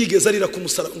Yesu ntiyigeze arira ku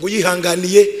musaraba ngo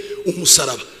yihanganiye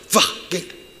umusaraba va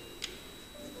genda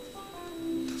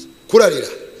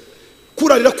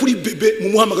kurarira kuri bebe mu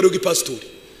muhamagaro w'ipastori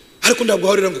ariko ndabwo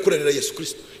harira ngo kurarira Yesu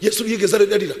Kristo Yesu yigeze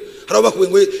arira haraba bakubwiye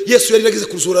ngo Yesu yari yagize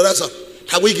kuzura Lazaro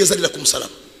ntabwo yigeze arira ku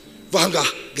musaraba va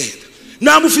ngaha genda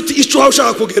namufite icyo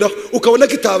ushaka kugera ukabona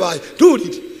kitabaye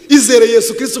nturire izere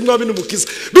Yesu Kristo umwami n'umukiza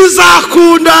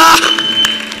bizakunda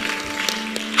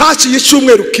haciye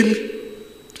icyumweru kimwe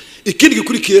ikindi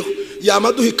gikurikiyeho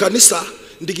yamaduha ikanisa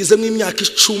ndigizemo imyaka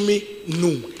 11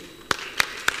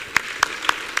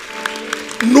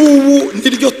 n'ubu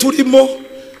niryo turimo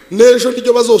nejo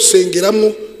niryo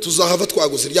bazosengeramo tuzahava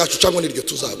twaguze ryacu cyangwa niryo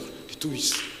tuzabona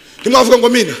ntitubizi ntimwavuga ngo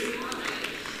mina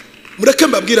mureke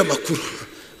mbabwira amakuru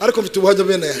ariko mfite ubuhanga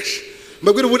bene yaje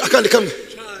mbabwira ubu akandi kamwe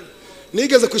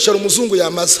nigeze kwishara umuzungu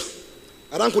yamaza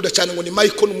arankunda cyane ngo ni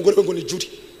Michael n'umugore we ngo ni Julie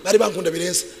bari bankunda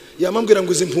birenze yamambwira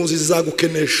ngo izi mpunzi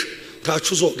zizagukenesha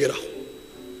ntacu uzogeraho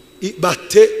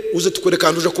bate uze tukore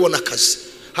kandi uje kubona akazi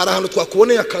hari ahantu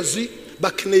twakuboneye akazi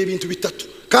bakeneye ibintu bitatu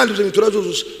kandi ibyo bintu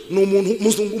turazuzuza ni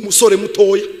umuntu umusore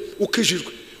mutoya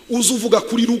ukijirwe uzuvuga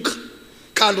kuri ruga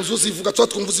kandi uzuzivuga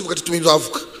twumva uzivuga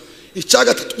tutumizavuga icya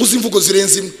gatatu uzimvugo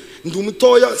zirenze imwe ndi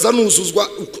umutoya zanuzuzwa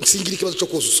nsingira ikibazo cyo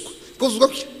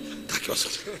kuzuzwa ntakibazo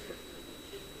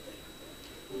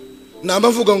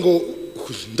namba mvuga ngo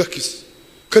ndakize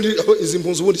kandi izi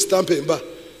mpunzi ubundi stampe mba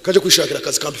kaje kwishakira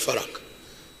akazi kambi faranga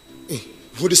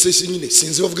muri sesi nyine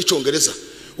sinzi bavuga icyongereza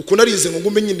uko narize ngo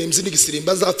ngumenye nyine mzi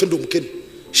nigisirimba zapfe ndi umukene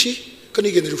kandi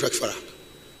igendeje ushaka faranga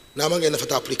nama ngenda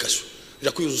fata application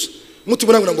nja kuyuzuza muti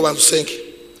burangura ngo banzu usenge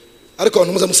ariko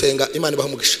abantu muza musenga Imana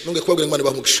ibahamugisha nunge kubabwira Imana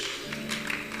ibahamugisha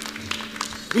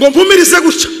ngo mpumirize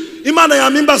gutya Imana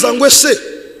yamimbaza ngo ese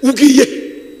ugiye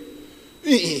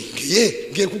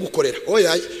ngiye kugukorera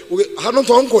oya hano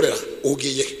ntonkorera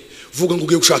ugiye vuga ngo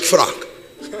ugiye gushaka ifaranga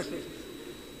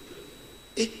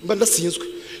mba ndasinzwe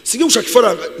singe gushaka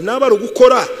ifaranga nabara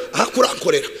gukora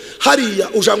ahakurankorera hariya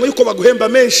ujangwe yuko baguhemba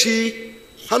menshi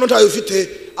hano ntayo ufite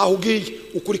aho ugiye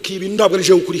ukurikiye ibintu ntabwo ari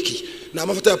je ukurikiye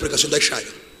namafata ya application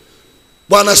ndayishaka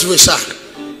Bwana siwe sana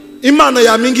Imana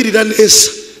yamingirira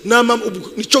neza nama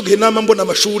nico gihe nama mbona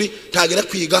amashuri ntagera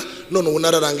kwiga none ubu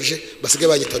nararangije basige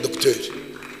banyita docteur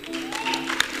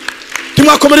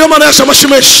timwakomera Imana yasha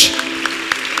amashimeshi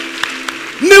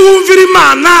niwumvira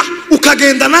Imana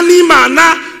ukagendana n'Imana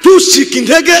ntushike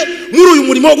intege muri uyu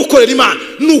murimo wo gukorera Imana.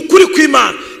 Ni ukuri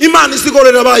kw'Imana. Imana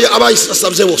izigorera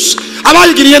abayisasabye bose,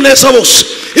 abayigiriye neza bose.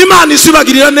 Imana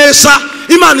izibagirira neza,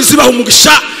 Imana izibaha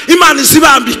umugisha, Imana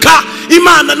izibambika.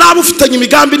 Imana nabo ufitanye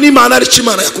imigambi n'Imana ari cyo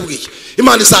Imana yakubwiye,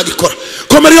 Imana izagikora.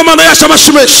 Komera iyo Mana yacu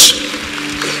amashyi menshi.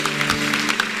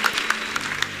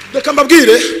 Reka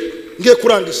mbabwire ngiye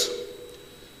kurangiza.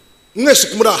 Mwese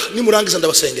kumuraha nimurangiza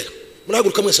ndabasengera.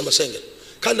 Murahaguruka mwese mbasengera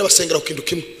kandi ndabasengera ku kintu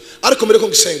kimwe. Ariko mbere ko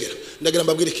ngisengera ndagira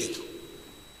mbabwire ikintu.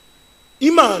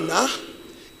 Imana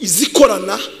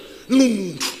izikorana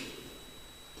n'umuntu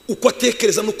uko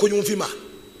atekereza nuko yumva Imana.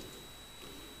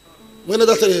 Mwene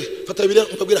data fata Bibiliya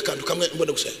mbabwira akantu kamwe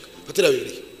mbone gusenga. Fatira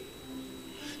Bibiliya.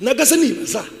 Nagaze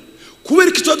nibaza kubera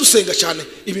iki dusenga cyane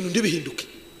ibintu ndibihinduke.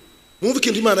 Mwumva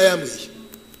ikintu Imana yambwiye.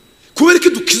 Kubera iki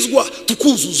dukizwa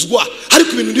tukuzuzwa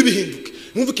ariko ibintu ndibihinduke.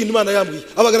 Mwumva ikintu Imana yambwiye.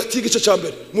 Abagalatiya igice cya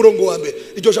mbere murongo wa mbere.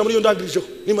 Iryo jambo riyo ndangirijeho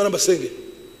n'Imana mbasenge.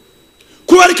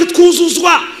 Kubera iki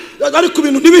twuzuzwa ariko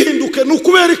ibintu ndibihinduke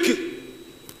n'ukubera iki?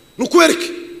 N'ukubera iki?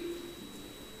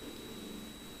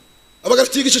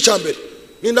 Abagalatiya igice cya mbere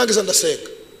nindangiza ndasenga.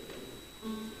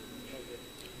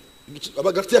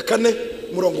 Abagalatiya 4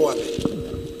 murongo wa mbere.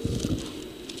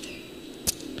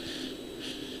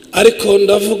 Ariko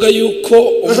ndavuga yuko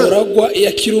umuragwa iyo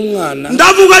akiri umwana,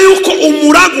 ndavuga yuko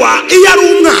umuragwa iyo ari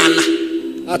umwana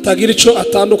atagira ico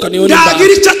atandukaniyeho n'imbata,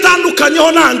 yagira ico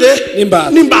atandukanyeho nande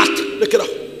n'imbata.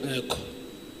 Rekeraho, yego,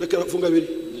 rekera funga biri.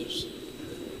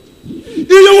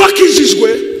 Iyo wakijijwe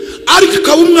ariko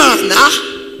ukaba umwana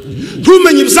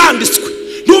ntumenye ibyanditswe,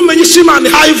 ntumenye ishimana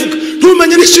ihayivuga,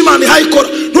 ntumenye n'ishimana ihayikora,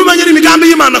 ntumenye n'imigambi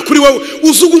y'Imana kuri wowe,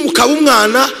 uzuguma ukaba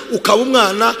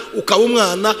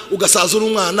umwana ugasaza uri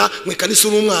umwana, mwikanisa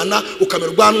uri umwana,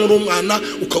 ukamera ubwanwa uri umwana,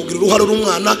 ukawugira uruhara uri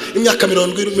umwana, imyaka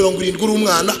 70 uri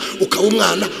umwana, ukaba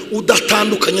umwana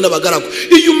udatandukanye n'abagaragu.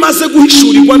 Iyo umaze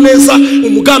guhishurirwa neza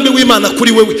umugambi w'Imana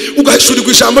kuri wewe,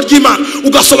 ugahishurirwa ijambo ry'Imana,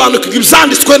 ugasobanukirwa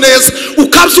ibyanditswe neza,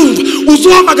 ukabyumva,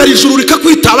 uzuhamagara ijuru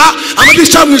rikakwitaba,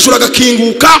 amadirishya mu ijuru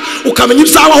agakinguka, ukamenya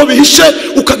ibyawe aho bihishe,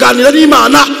 ukaganira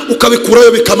n'Imana,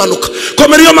 ukabikurayo bikamanuka.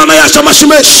 Komera iyo Mana yacu amashyi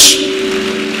menshi.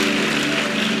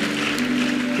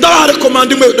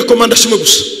 Rekomanda shimwe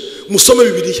gusa musome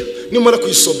Bibiliya, nimara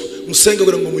kuyisoma musenge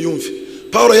kugira ngo muyumve.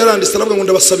 Paulo yaranditse aravuga ngo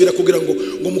ndabasabira kugira ngo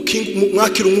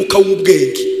mwakire umwuka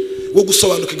w'ubwenge wo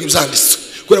gusobanukirwa ibyanditswe,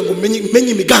 kugira ngo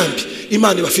menye imigambi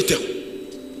Imana ibafiteho.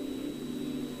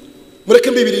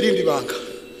 Mureke mbibiri irindi banga.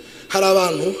 Hari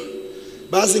abantu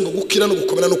bazi ngo gukira no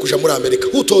gukomera no kuja muri Amerika.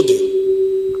 Who told you?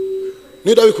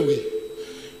 Nida bikubwiye?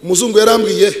 Umuzungu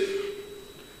yarambwiye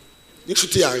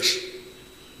inshuti yaje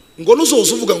ngo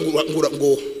nuzoza uvuga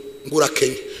ngo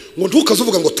urakenya, ngo ntukaze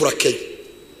uvuga ngo turakenya,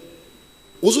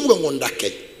 uzuvuga ngo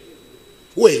ndakenya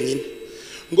wenyine,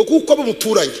 ngo kuko abo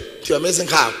muturanye tibameze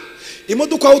nkawe,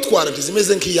 imodoka aho utwara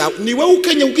ntizimeze nk'iyawe, ni wowe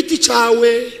ukenya ku giti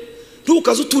cyawe,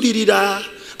 ntukaze uturirira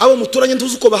abo muturanye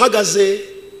ntuzi uko bahagaze,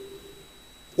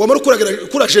 wamara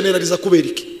kura generaliza kubera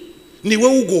iki? Ni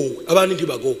wowe ugowe, abandi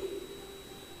ntibagowe.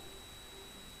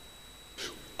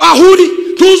 Ahuri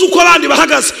ntuzi uko abandi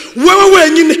bahagaze, wewe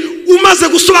wenyine umaze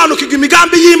gusobanukirwa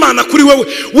imigambi y'Imana kuri wewe,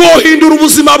 wohindura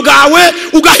ubuzima bwawe,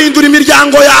 ugahindura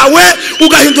imiryango yawe,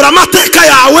 ugahindura amateka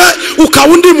yawe,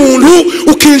 ukaba undi muntu,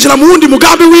 ukinjira mu wundi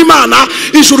mugambi w'Imana,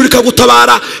 ijuru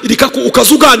rikagutabara,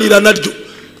 ukazuganira naryo.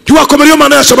 Ntiwakomera iyo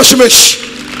Mana yacu amashyi menshi.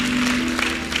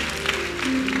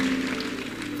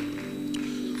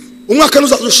 Umwaka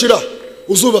nuzadushira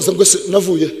uzubaza ngo se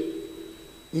navuye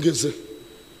ngeze.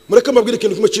 Mureke mbabwire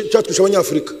ikintu kimwe cyatwisha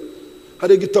abanyafrika.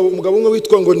 Hari igitabo umugabo umwe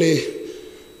witwa ngo ni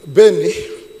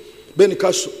Ben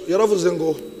Kasho yaravuze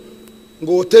ngo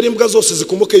hoteli imbwa zose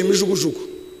zikumbuke imijugujugu,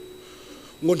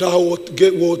 ngo ntaho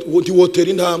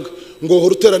hoteli intambwe, ngo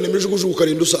horuterana imijugujugu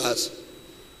karinda usaza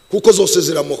kuko zose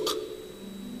ziramoka.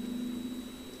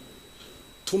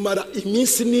 Tumara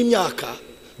iminsi n'imyaka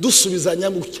dusubizanya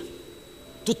gutya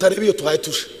tutareba iyo tuhaye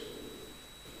tuje.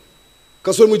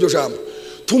 Kasore mu iryo jambo,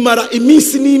 tumara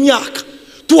iminsi n'imyaka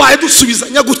tuhaye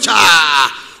dusubizanya gutya,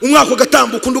 umwaka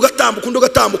ugatambuka undi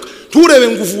ugatambuka, turebe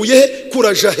ngo uvuye he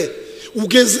kuraja he,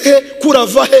 ugeze he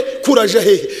kurava he kuraja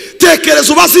he.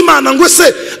 Tekereza ubaza Imana ngo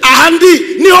se ahandi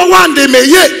niho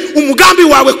wandemeye umugambi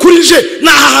wawe kuri je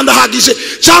n'ahahanda hagije,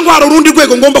 cyangwa hari urundi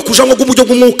rwego ngomba kuja ngo gumujyo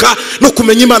gumuka no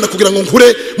kumenya Imana kugira ngo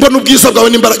nkure mbone ubwiza bwawe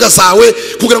n'imbaraga zawe,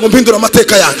 kugira ngo mpindure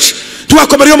amateka yanje.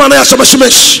 Tubakomera iyo Mana yacu amashyi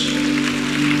menshi.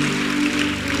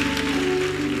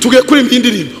 Tugiye kuri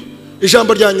indirimbo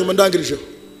ijambo rya nyuma ndangirijeho.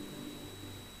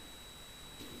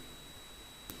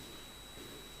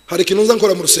 Hari ikintu nza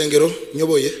nkora mu rusengero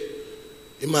nyoboye,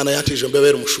 Imana yatije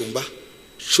mbebera umushumba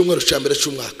cyumweru cya mbere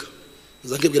cy'umwaka,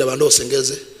 nzakibwira abantu bose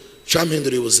ngeze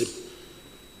campindura ubuzima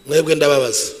mwebwe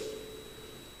ndababaza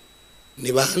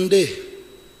ni bande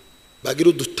bagira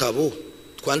udutabo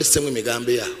twanditsemo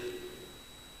imigambi yabo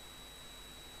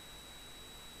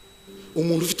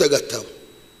umuntu ufite agatabo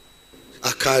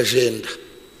akajenda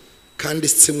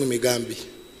kanditsemo imigambi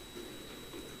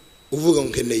uvuga ngo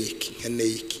nkeneye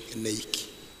iki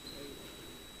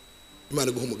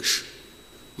Imana guhumugisha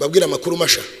mbabwira amakuru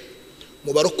masha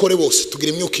mu barokore bose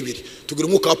tugira imyuka ibiri tugira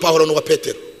umwuka wa Pawulo no wa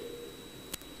Petero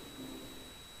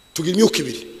tugira imyuka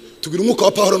ibiri tugira umwuka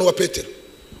wa Pawulo no wa Petero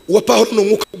uwa Pawulo no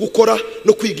umwuka wo gukora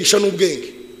no kwigisha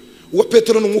n'ubwenge uwa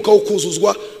Petero no umwuka wo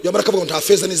kuzuzwa yamara kavuga nta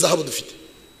feza n'izahabu dufite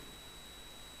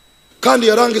kandi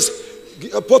yarangiza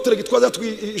apotre GITWAZA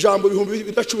ijambo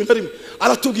 2011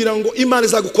 aratubwira ngo Imana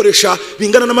izagukoresha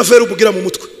bingana n'amaveru bugira mu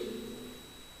mutwe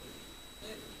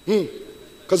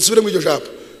kazisubire mu iryo jambo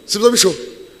sibyo bisho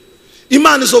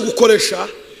Imana izogukoresha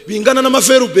bingana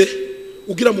n'amaverube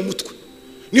ugira mu mutwe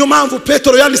niyo mpamvu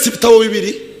Petero yanditse ibitabo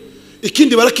bibiri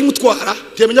ikindi barakimutwara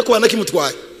ntiyamenya ko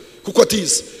banakimutwaye kuko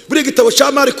atize buri gitabo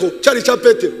cya Mariko cyari cya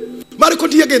Petero Mariko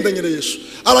ntiyagendanye na Yesu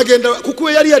aragenda kuko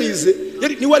we yari yarize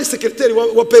ni wari secretary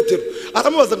wa Petero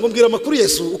aramubaza ngo mbwira amakuru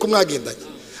Yesu uko mwagendanye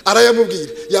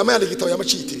arayamubwira yamayande igitabo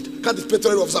yamaciyitirira kandi Petero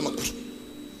yari wavuze amakuru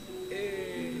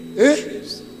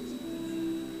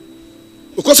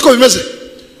uko siko bimeze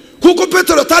kuko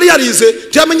Petero atari yarize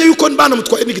cyamenye yuko mbana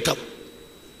mutwaye n'igitabo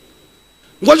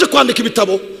ngoje kwandika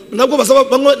ibitabo nabwo basaba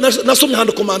bamwe nasomye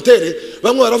hando commentaire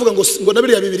bamwe baravuga ngo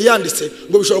nabiri bibiri yanditse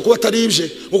ngo bishobora kuba atari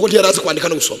ibye ngo ntiyarazi kwandika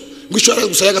no gusoma ngo ishobora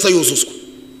gusa yagaza yuzuzwa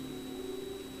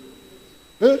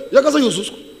yagaza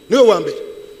yuzuzwa niwe wa mbere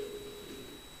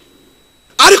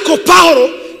ariko Paulo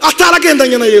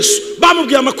ataragendanye na Yesu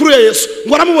bamubwiye amakuru ya Yesu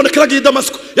ngo aramubonekera i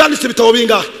Damasiko yanditse ibitabo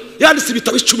bingahe yanditse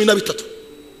ibitabo 13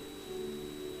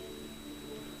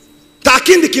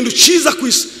 takindi kintu ciza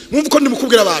kwisi mwumva ko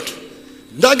ndimukubwira abantu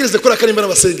ndagirize kora karimba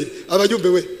n'abasengeri abayumbe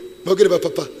we bagere ba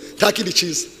papa takindi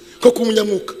ciza ko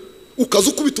kumunyamwuka ukaza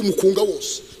ukubita umukunga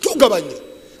wose tugabanye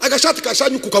agashati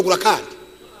kashanyuka ukagura kandi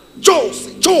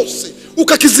cyose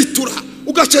ukakizitura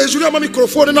ugaca hejuru y'ama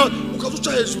microphone na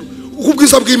ukazuca hejuru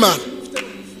ukubwiza bw'Imana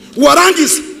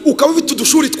warangiza ukaba ufite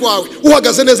udushuri twawe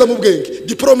uhagaze neza mu bwenge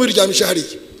diplome uryamisha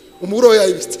hariya umuguro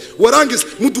yayibitse warangiza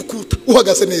mudukuta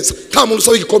uhagaze neza nta muntu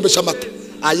usaba igikombe cy'amata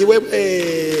ayiwe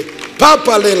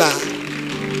papa lela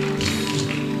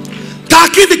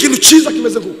takindi kintu ciza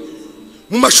kimeze ngo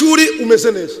mu mashuri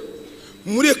umeze neza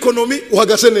muri ekonomi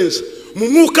uhagaze neza mu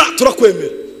mwuka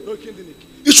turakwemera no kindi niki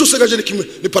ico segaje ni kimwe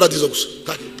ni paradizo gusa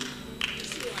kandi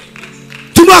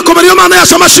tunakomera iyo Mana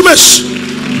yacu amashimeshi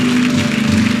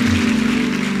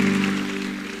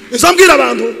izambwira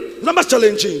abantu namba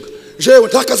challenging jewe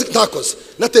ntakazi ntakoze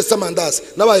natetse amandazi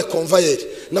nabaye convoyeur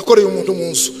nakoreye umuntu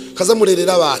munzu kaza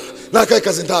murerera abantu nakaye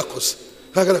kazi ntakoze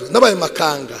nabaye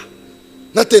makanga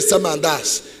natetse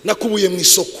amandazi nakubuye mu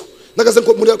isoko nagaze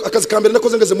muri akazi kambere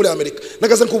nakoze ngeze muri Amerika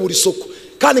nagaze nkubura isoko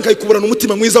kandi nkayikuburana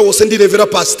umutima mwiza wose ndi revera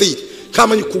pasteur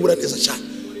kamanyi kubura neza cyane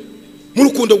mu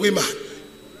rukundo rw'Imana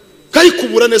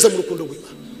kayikubura neza mu rukundo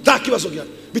rw'Imana nta kibazo gihari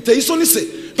biteye isoni se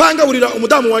pangaburira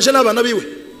umudamu wanje n'abana biwe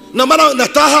namara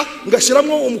nataha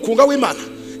ngashiramwo umukunga w'Imana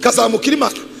kazamukira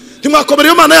Imana ntimwakomera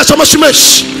iyo Mana yacu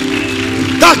amashimeshi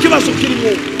nta kibazo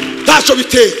kirimo ntaco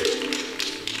biteye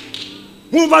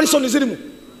mwumva ari soni zirimo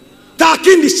nta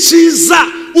kindi ciza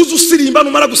uzusirimba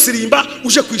numara gusirimba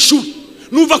uje kwishuri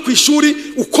nuva kwishuri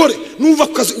ukore nuva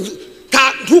kukazi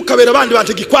ntukabera abandi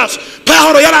bante gikwazo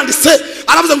Pawulo yaranditse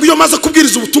aravuze ngo iyo maze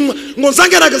kubwiriza ubutumwa ngo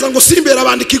nzangerageza ngo simbera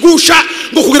abandi kigusha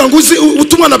ngo kugira ngo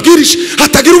ubutumwa nabwirije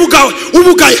hatagira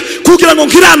ubugaya kugira ngo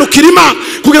nkiranukire Imana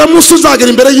kugira munsi uzagera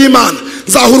imbere y'Imana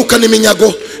nzahurukana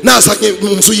iminyago nazanye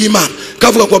mu nzu y'Imana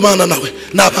kavuga ngo Mana nawe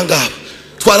nabangaba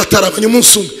twaratarabanye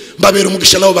umunsi umwe mbabera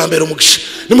umugisha nabo bambera umugisha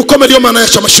nimukomere iyo Mana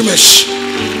yacu amashimeshi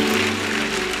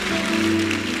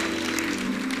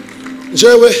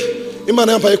jewe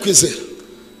Imana yampaye kwizera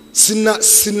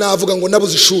sinavuga ngo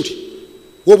nabuze ishuri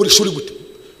wo buri shuri gute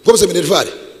ngo buze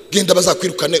minervare genda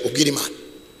bazakwirukane ubwira Imana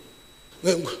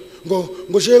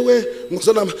ngo jewe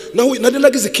nguzana naho nari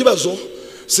nagize ikibazo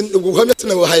ubuhamya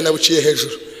sinabahaye nabuciye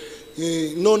hejuru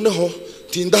noneho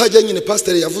tinda hajya nyine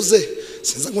pastor yavuze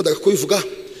sinza nkundaga kubivuga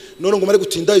none ngo mare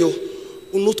gutindayo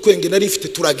unutwenge nari mfite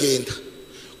turagenda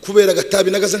kubera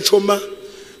gatabi nagaze ncoma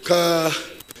ka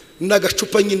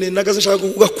nagacupa nyine nagaze nshaka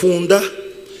kugakunda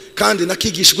kandi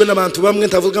nakigishijwe n'abantu bamwe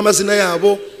ntavuga amazina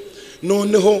yabo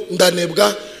noneho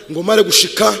ndanebwa ngo mare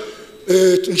gushika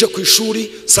nje ku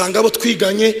ishuri sanga abo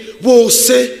twiganye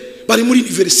bose bari muri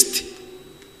university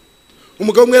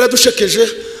umugabo umwe yaradushekeje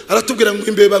aratubwira ngo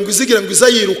imbeba ngo izigira ngo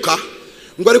izayiruka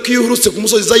ngo ariko iyo uhurutse ku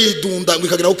musozi zayidunda ngo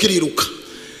ikagira ukiriruka.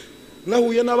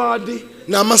 Nahuye n'abandi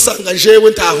namasanga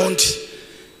jewe ntaho ndi,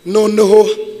 noneho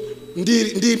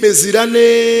ndimezira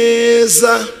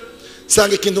neza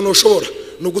sanga ikintu noshobora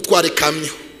no gutwara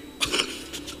ikamyo.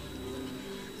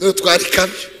 No twari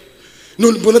kamyo,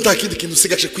 none mbona takindi kintu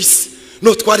sigaje kwisi,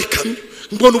 no twari kamyo,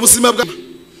 mbona ubuzima bwa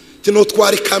no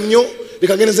twari kamyo,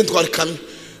 bikangeneze twari kamyo.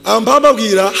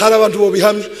 Ambababwira hari abantu bo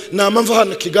bihamye namamva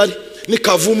hano Kigali ni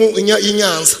Kavumu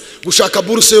inyanza gushaka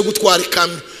buruse yo gutwara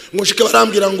ikamyo, ngo shike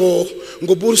barambwira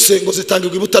ngo buruse ngo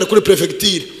zitangirwa ibutare kuri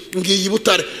prefecture, ngiyi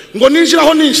butare ngo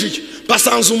ninjiraho ninjiye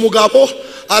basanze umugabo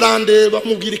arandeba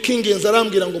mubwira ikingenza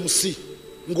arambwira ngo musi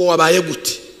ngo wabaye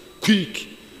gute kwiki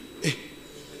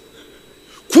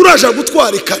kuraja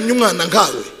gutwara ikamyo umwana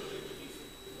nkawe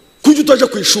kujya utaje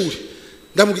ku ishuri.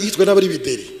 Ndamubwira yitwe n'abari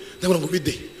bideri, ndabona ngo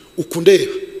bide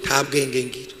ukundeba nta bwenge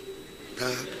ngira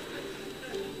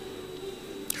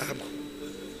ntabwo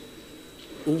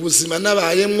ubuzima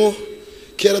nabayemwo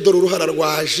kera dore uruhara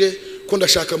rwaje ko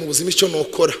ndashaka mu buzima icyo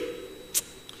nokora.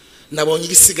 Nabonye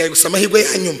igisigaye gusa amahirwe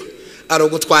ya nyuma ari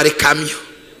ugutwara ikamyo,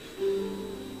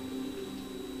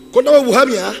 ko nawe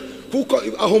buhamya kuko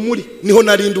aho muri niho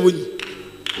narindi ubunyi.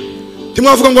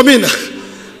 Timwavuga ngo mina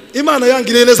Imana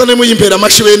yangiriye neza ne muyimpera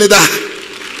amashi bene da.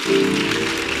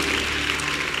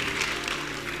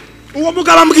 Uwo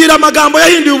mugabo ambwira amagambo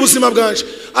yahinduye ubuzima bwanje,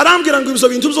 arambwira ngo ibyo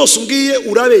bintu byose umbwiye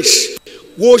urabeshe,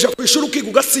 woja kwishura ukiga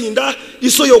ugatsinda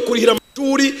iso yo kurihira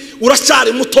amashuri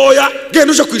uracyari mutoya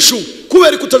genda uje kwishura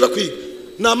kubera ko utaje kwiga.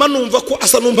 Nama numva ko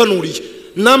asa numpanuriye,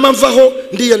 nama mvaho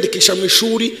ndiyandikisha mu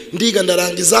ishuri ndiga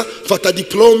ndarangiza mfata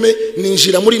diplome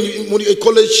ninjira muri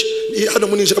college hano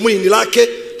ninjira muri Imulenge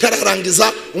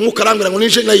tararangiza umwuka arambwira ngo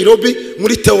ninje Nairobi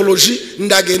muri theology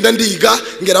ndagenda ndiga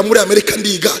ngera muri Amerika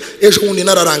ndiga ejo bundi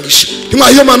nararangije.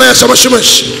 Ntimwahiyo Mana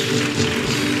yashabashimeshi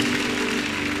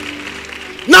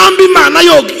nambi Imana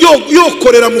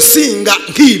yokorera musinga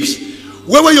nkibi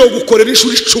wewe yo gukorera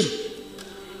ishuri 10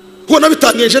 ko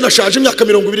nabitangiye nashaje imyaka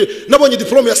 20 nabonye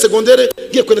diplome ya secondaire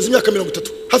ngiye kweneza imyaka 30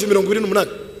 hafi 28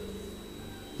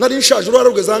 nari nshaje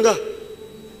urarugeza anga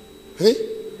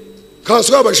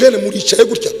kanswa abajene muri cyaye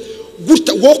gutya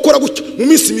wokora gutya mu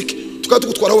minsi mike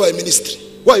tukatugutwara wa ministry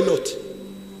why not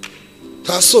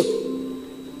taso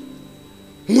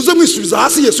muze mwisubiza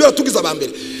hasi Yesu yaratugiza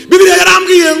abambere. Bibiliya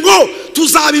yarambwiye ngo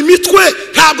tuzaba imitwe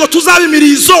ntabwo tuzaba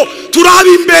imirizo, turaba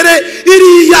imbere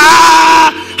iriya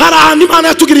harahandi Imana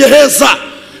yatugiriye heza.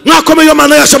 Mwakomeye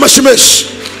Imana yasha amashimeshi,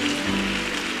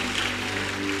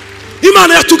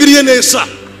 Imana yatugiriye neza.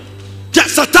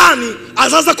 Satani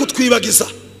azaza kutwibagiza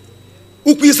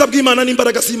ukwiza bw'Imana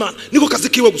n'imbaraga z'Imana niko kazi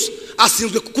kiwe gusa,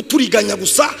 asinzwe kuturiganya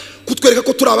gusa kutwereka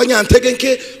ko turi abanyantege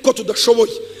nke ko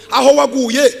tudashoboye. Aho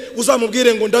waguye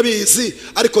uzamubwire ngo ndabizi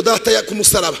ariko data ya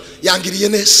kumusaraba yangiriye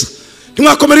neza.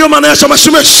 Ntimwakomere Imana yasha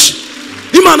amashimeshi,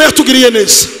 Imana yatugiriye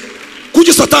neza.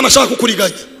 Kuki Satani ashaka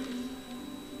kukuriganya?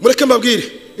 Mureke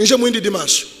mbabwire inje mu yindi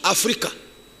dimension Afrika,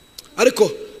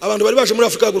 ariko abantu bari baje muri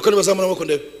Afrika haguruka bazamura amaboko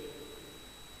ndebe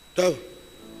tawo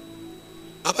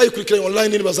abayikurikiranye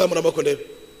online ni bazamura amaboko ndebe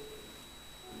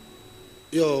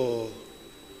yo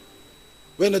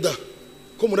wene da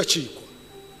ko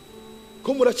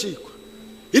muracikwa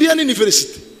iriya ni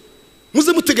university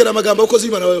muze mutegera amagambo akoze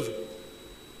Imana bavuga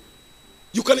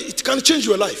it can change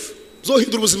your life,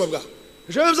 zohindura ubuzima bwawe.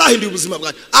 Jewe zahinduye ubuzima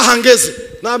bwawe ahangeze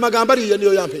na amagambo ari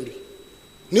niyo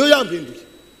yampinduye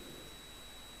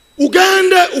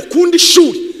ugende ukunda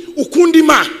ishuri ukunda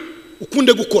Imana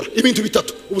ukunde gukora ibintu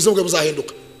bitatu ubuzima bwawe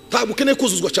buzahinduka. Ntabwo ukeneye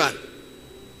kuzuzwa cyane,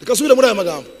 rikasubira muri aya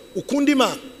magambo ukunda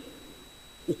Imana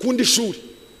ukunda ishuri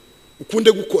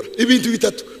ukunde gukora ibintu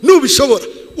bitatu nubishobora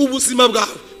ubuzima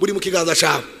bwawe buri mu kiganza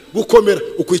cyawe gukomera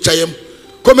ukwicayemo.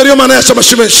 Komera iyo Mana yacu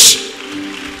amashimeshi.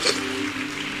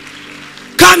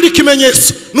 Kandi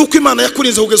ikimenyetso nuko Imana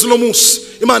yakurinze kugeza uno munsi,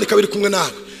 Imana ikabiri kumwe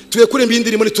nawe. Tuye kuri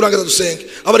imbindiri muri turangaza dusenge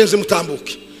abarenze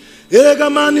mutambuke. Erega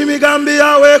Mana imigambi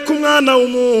yawe ku mwana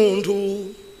w'umuntu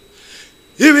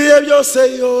ibiye byose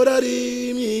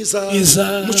yorari myiza.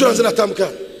 Mucuranze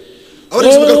natambuka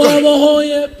abarenze mugaruka.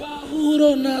 Wabohoye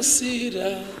Pawulo na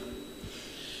Sila,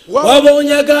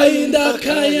 wabonye agahinda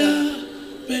kaya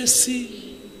Besi,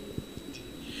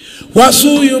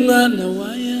 wasuye umwana wa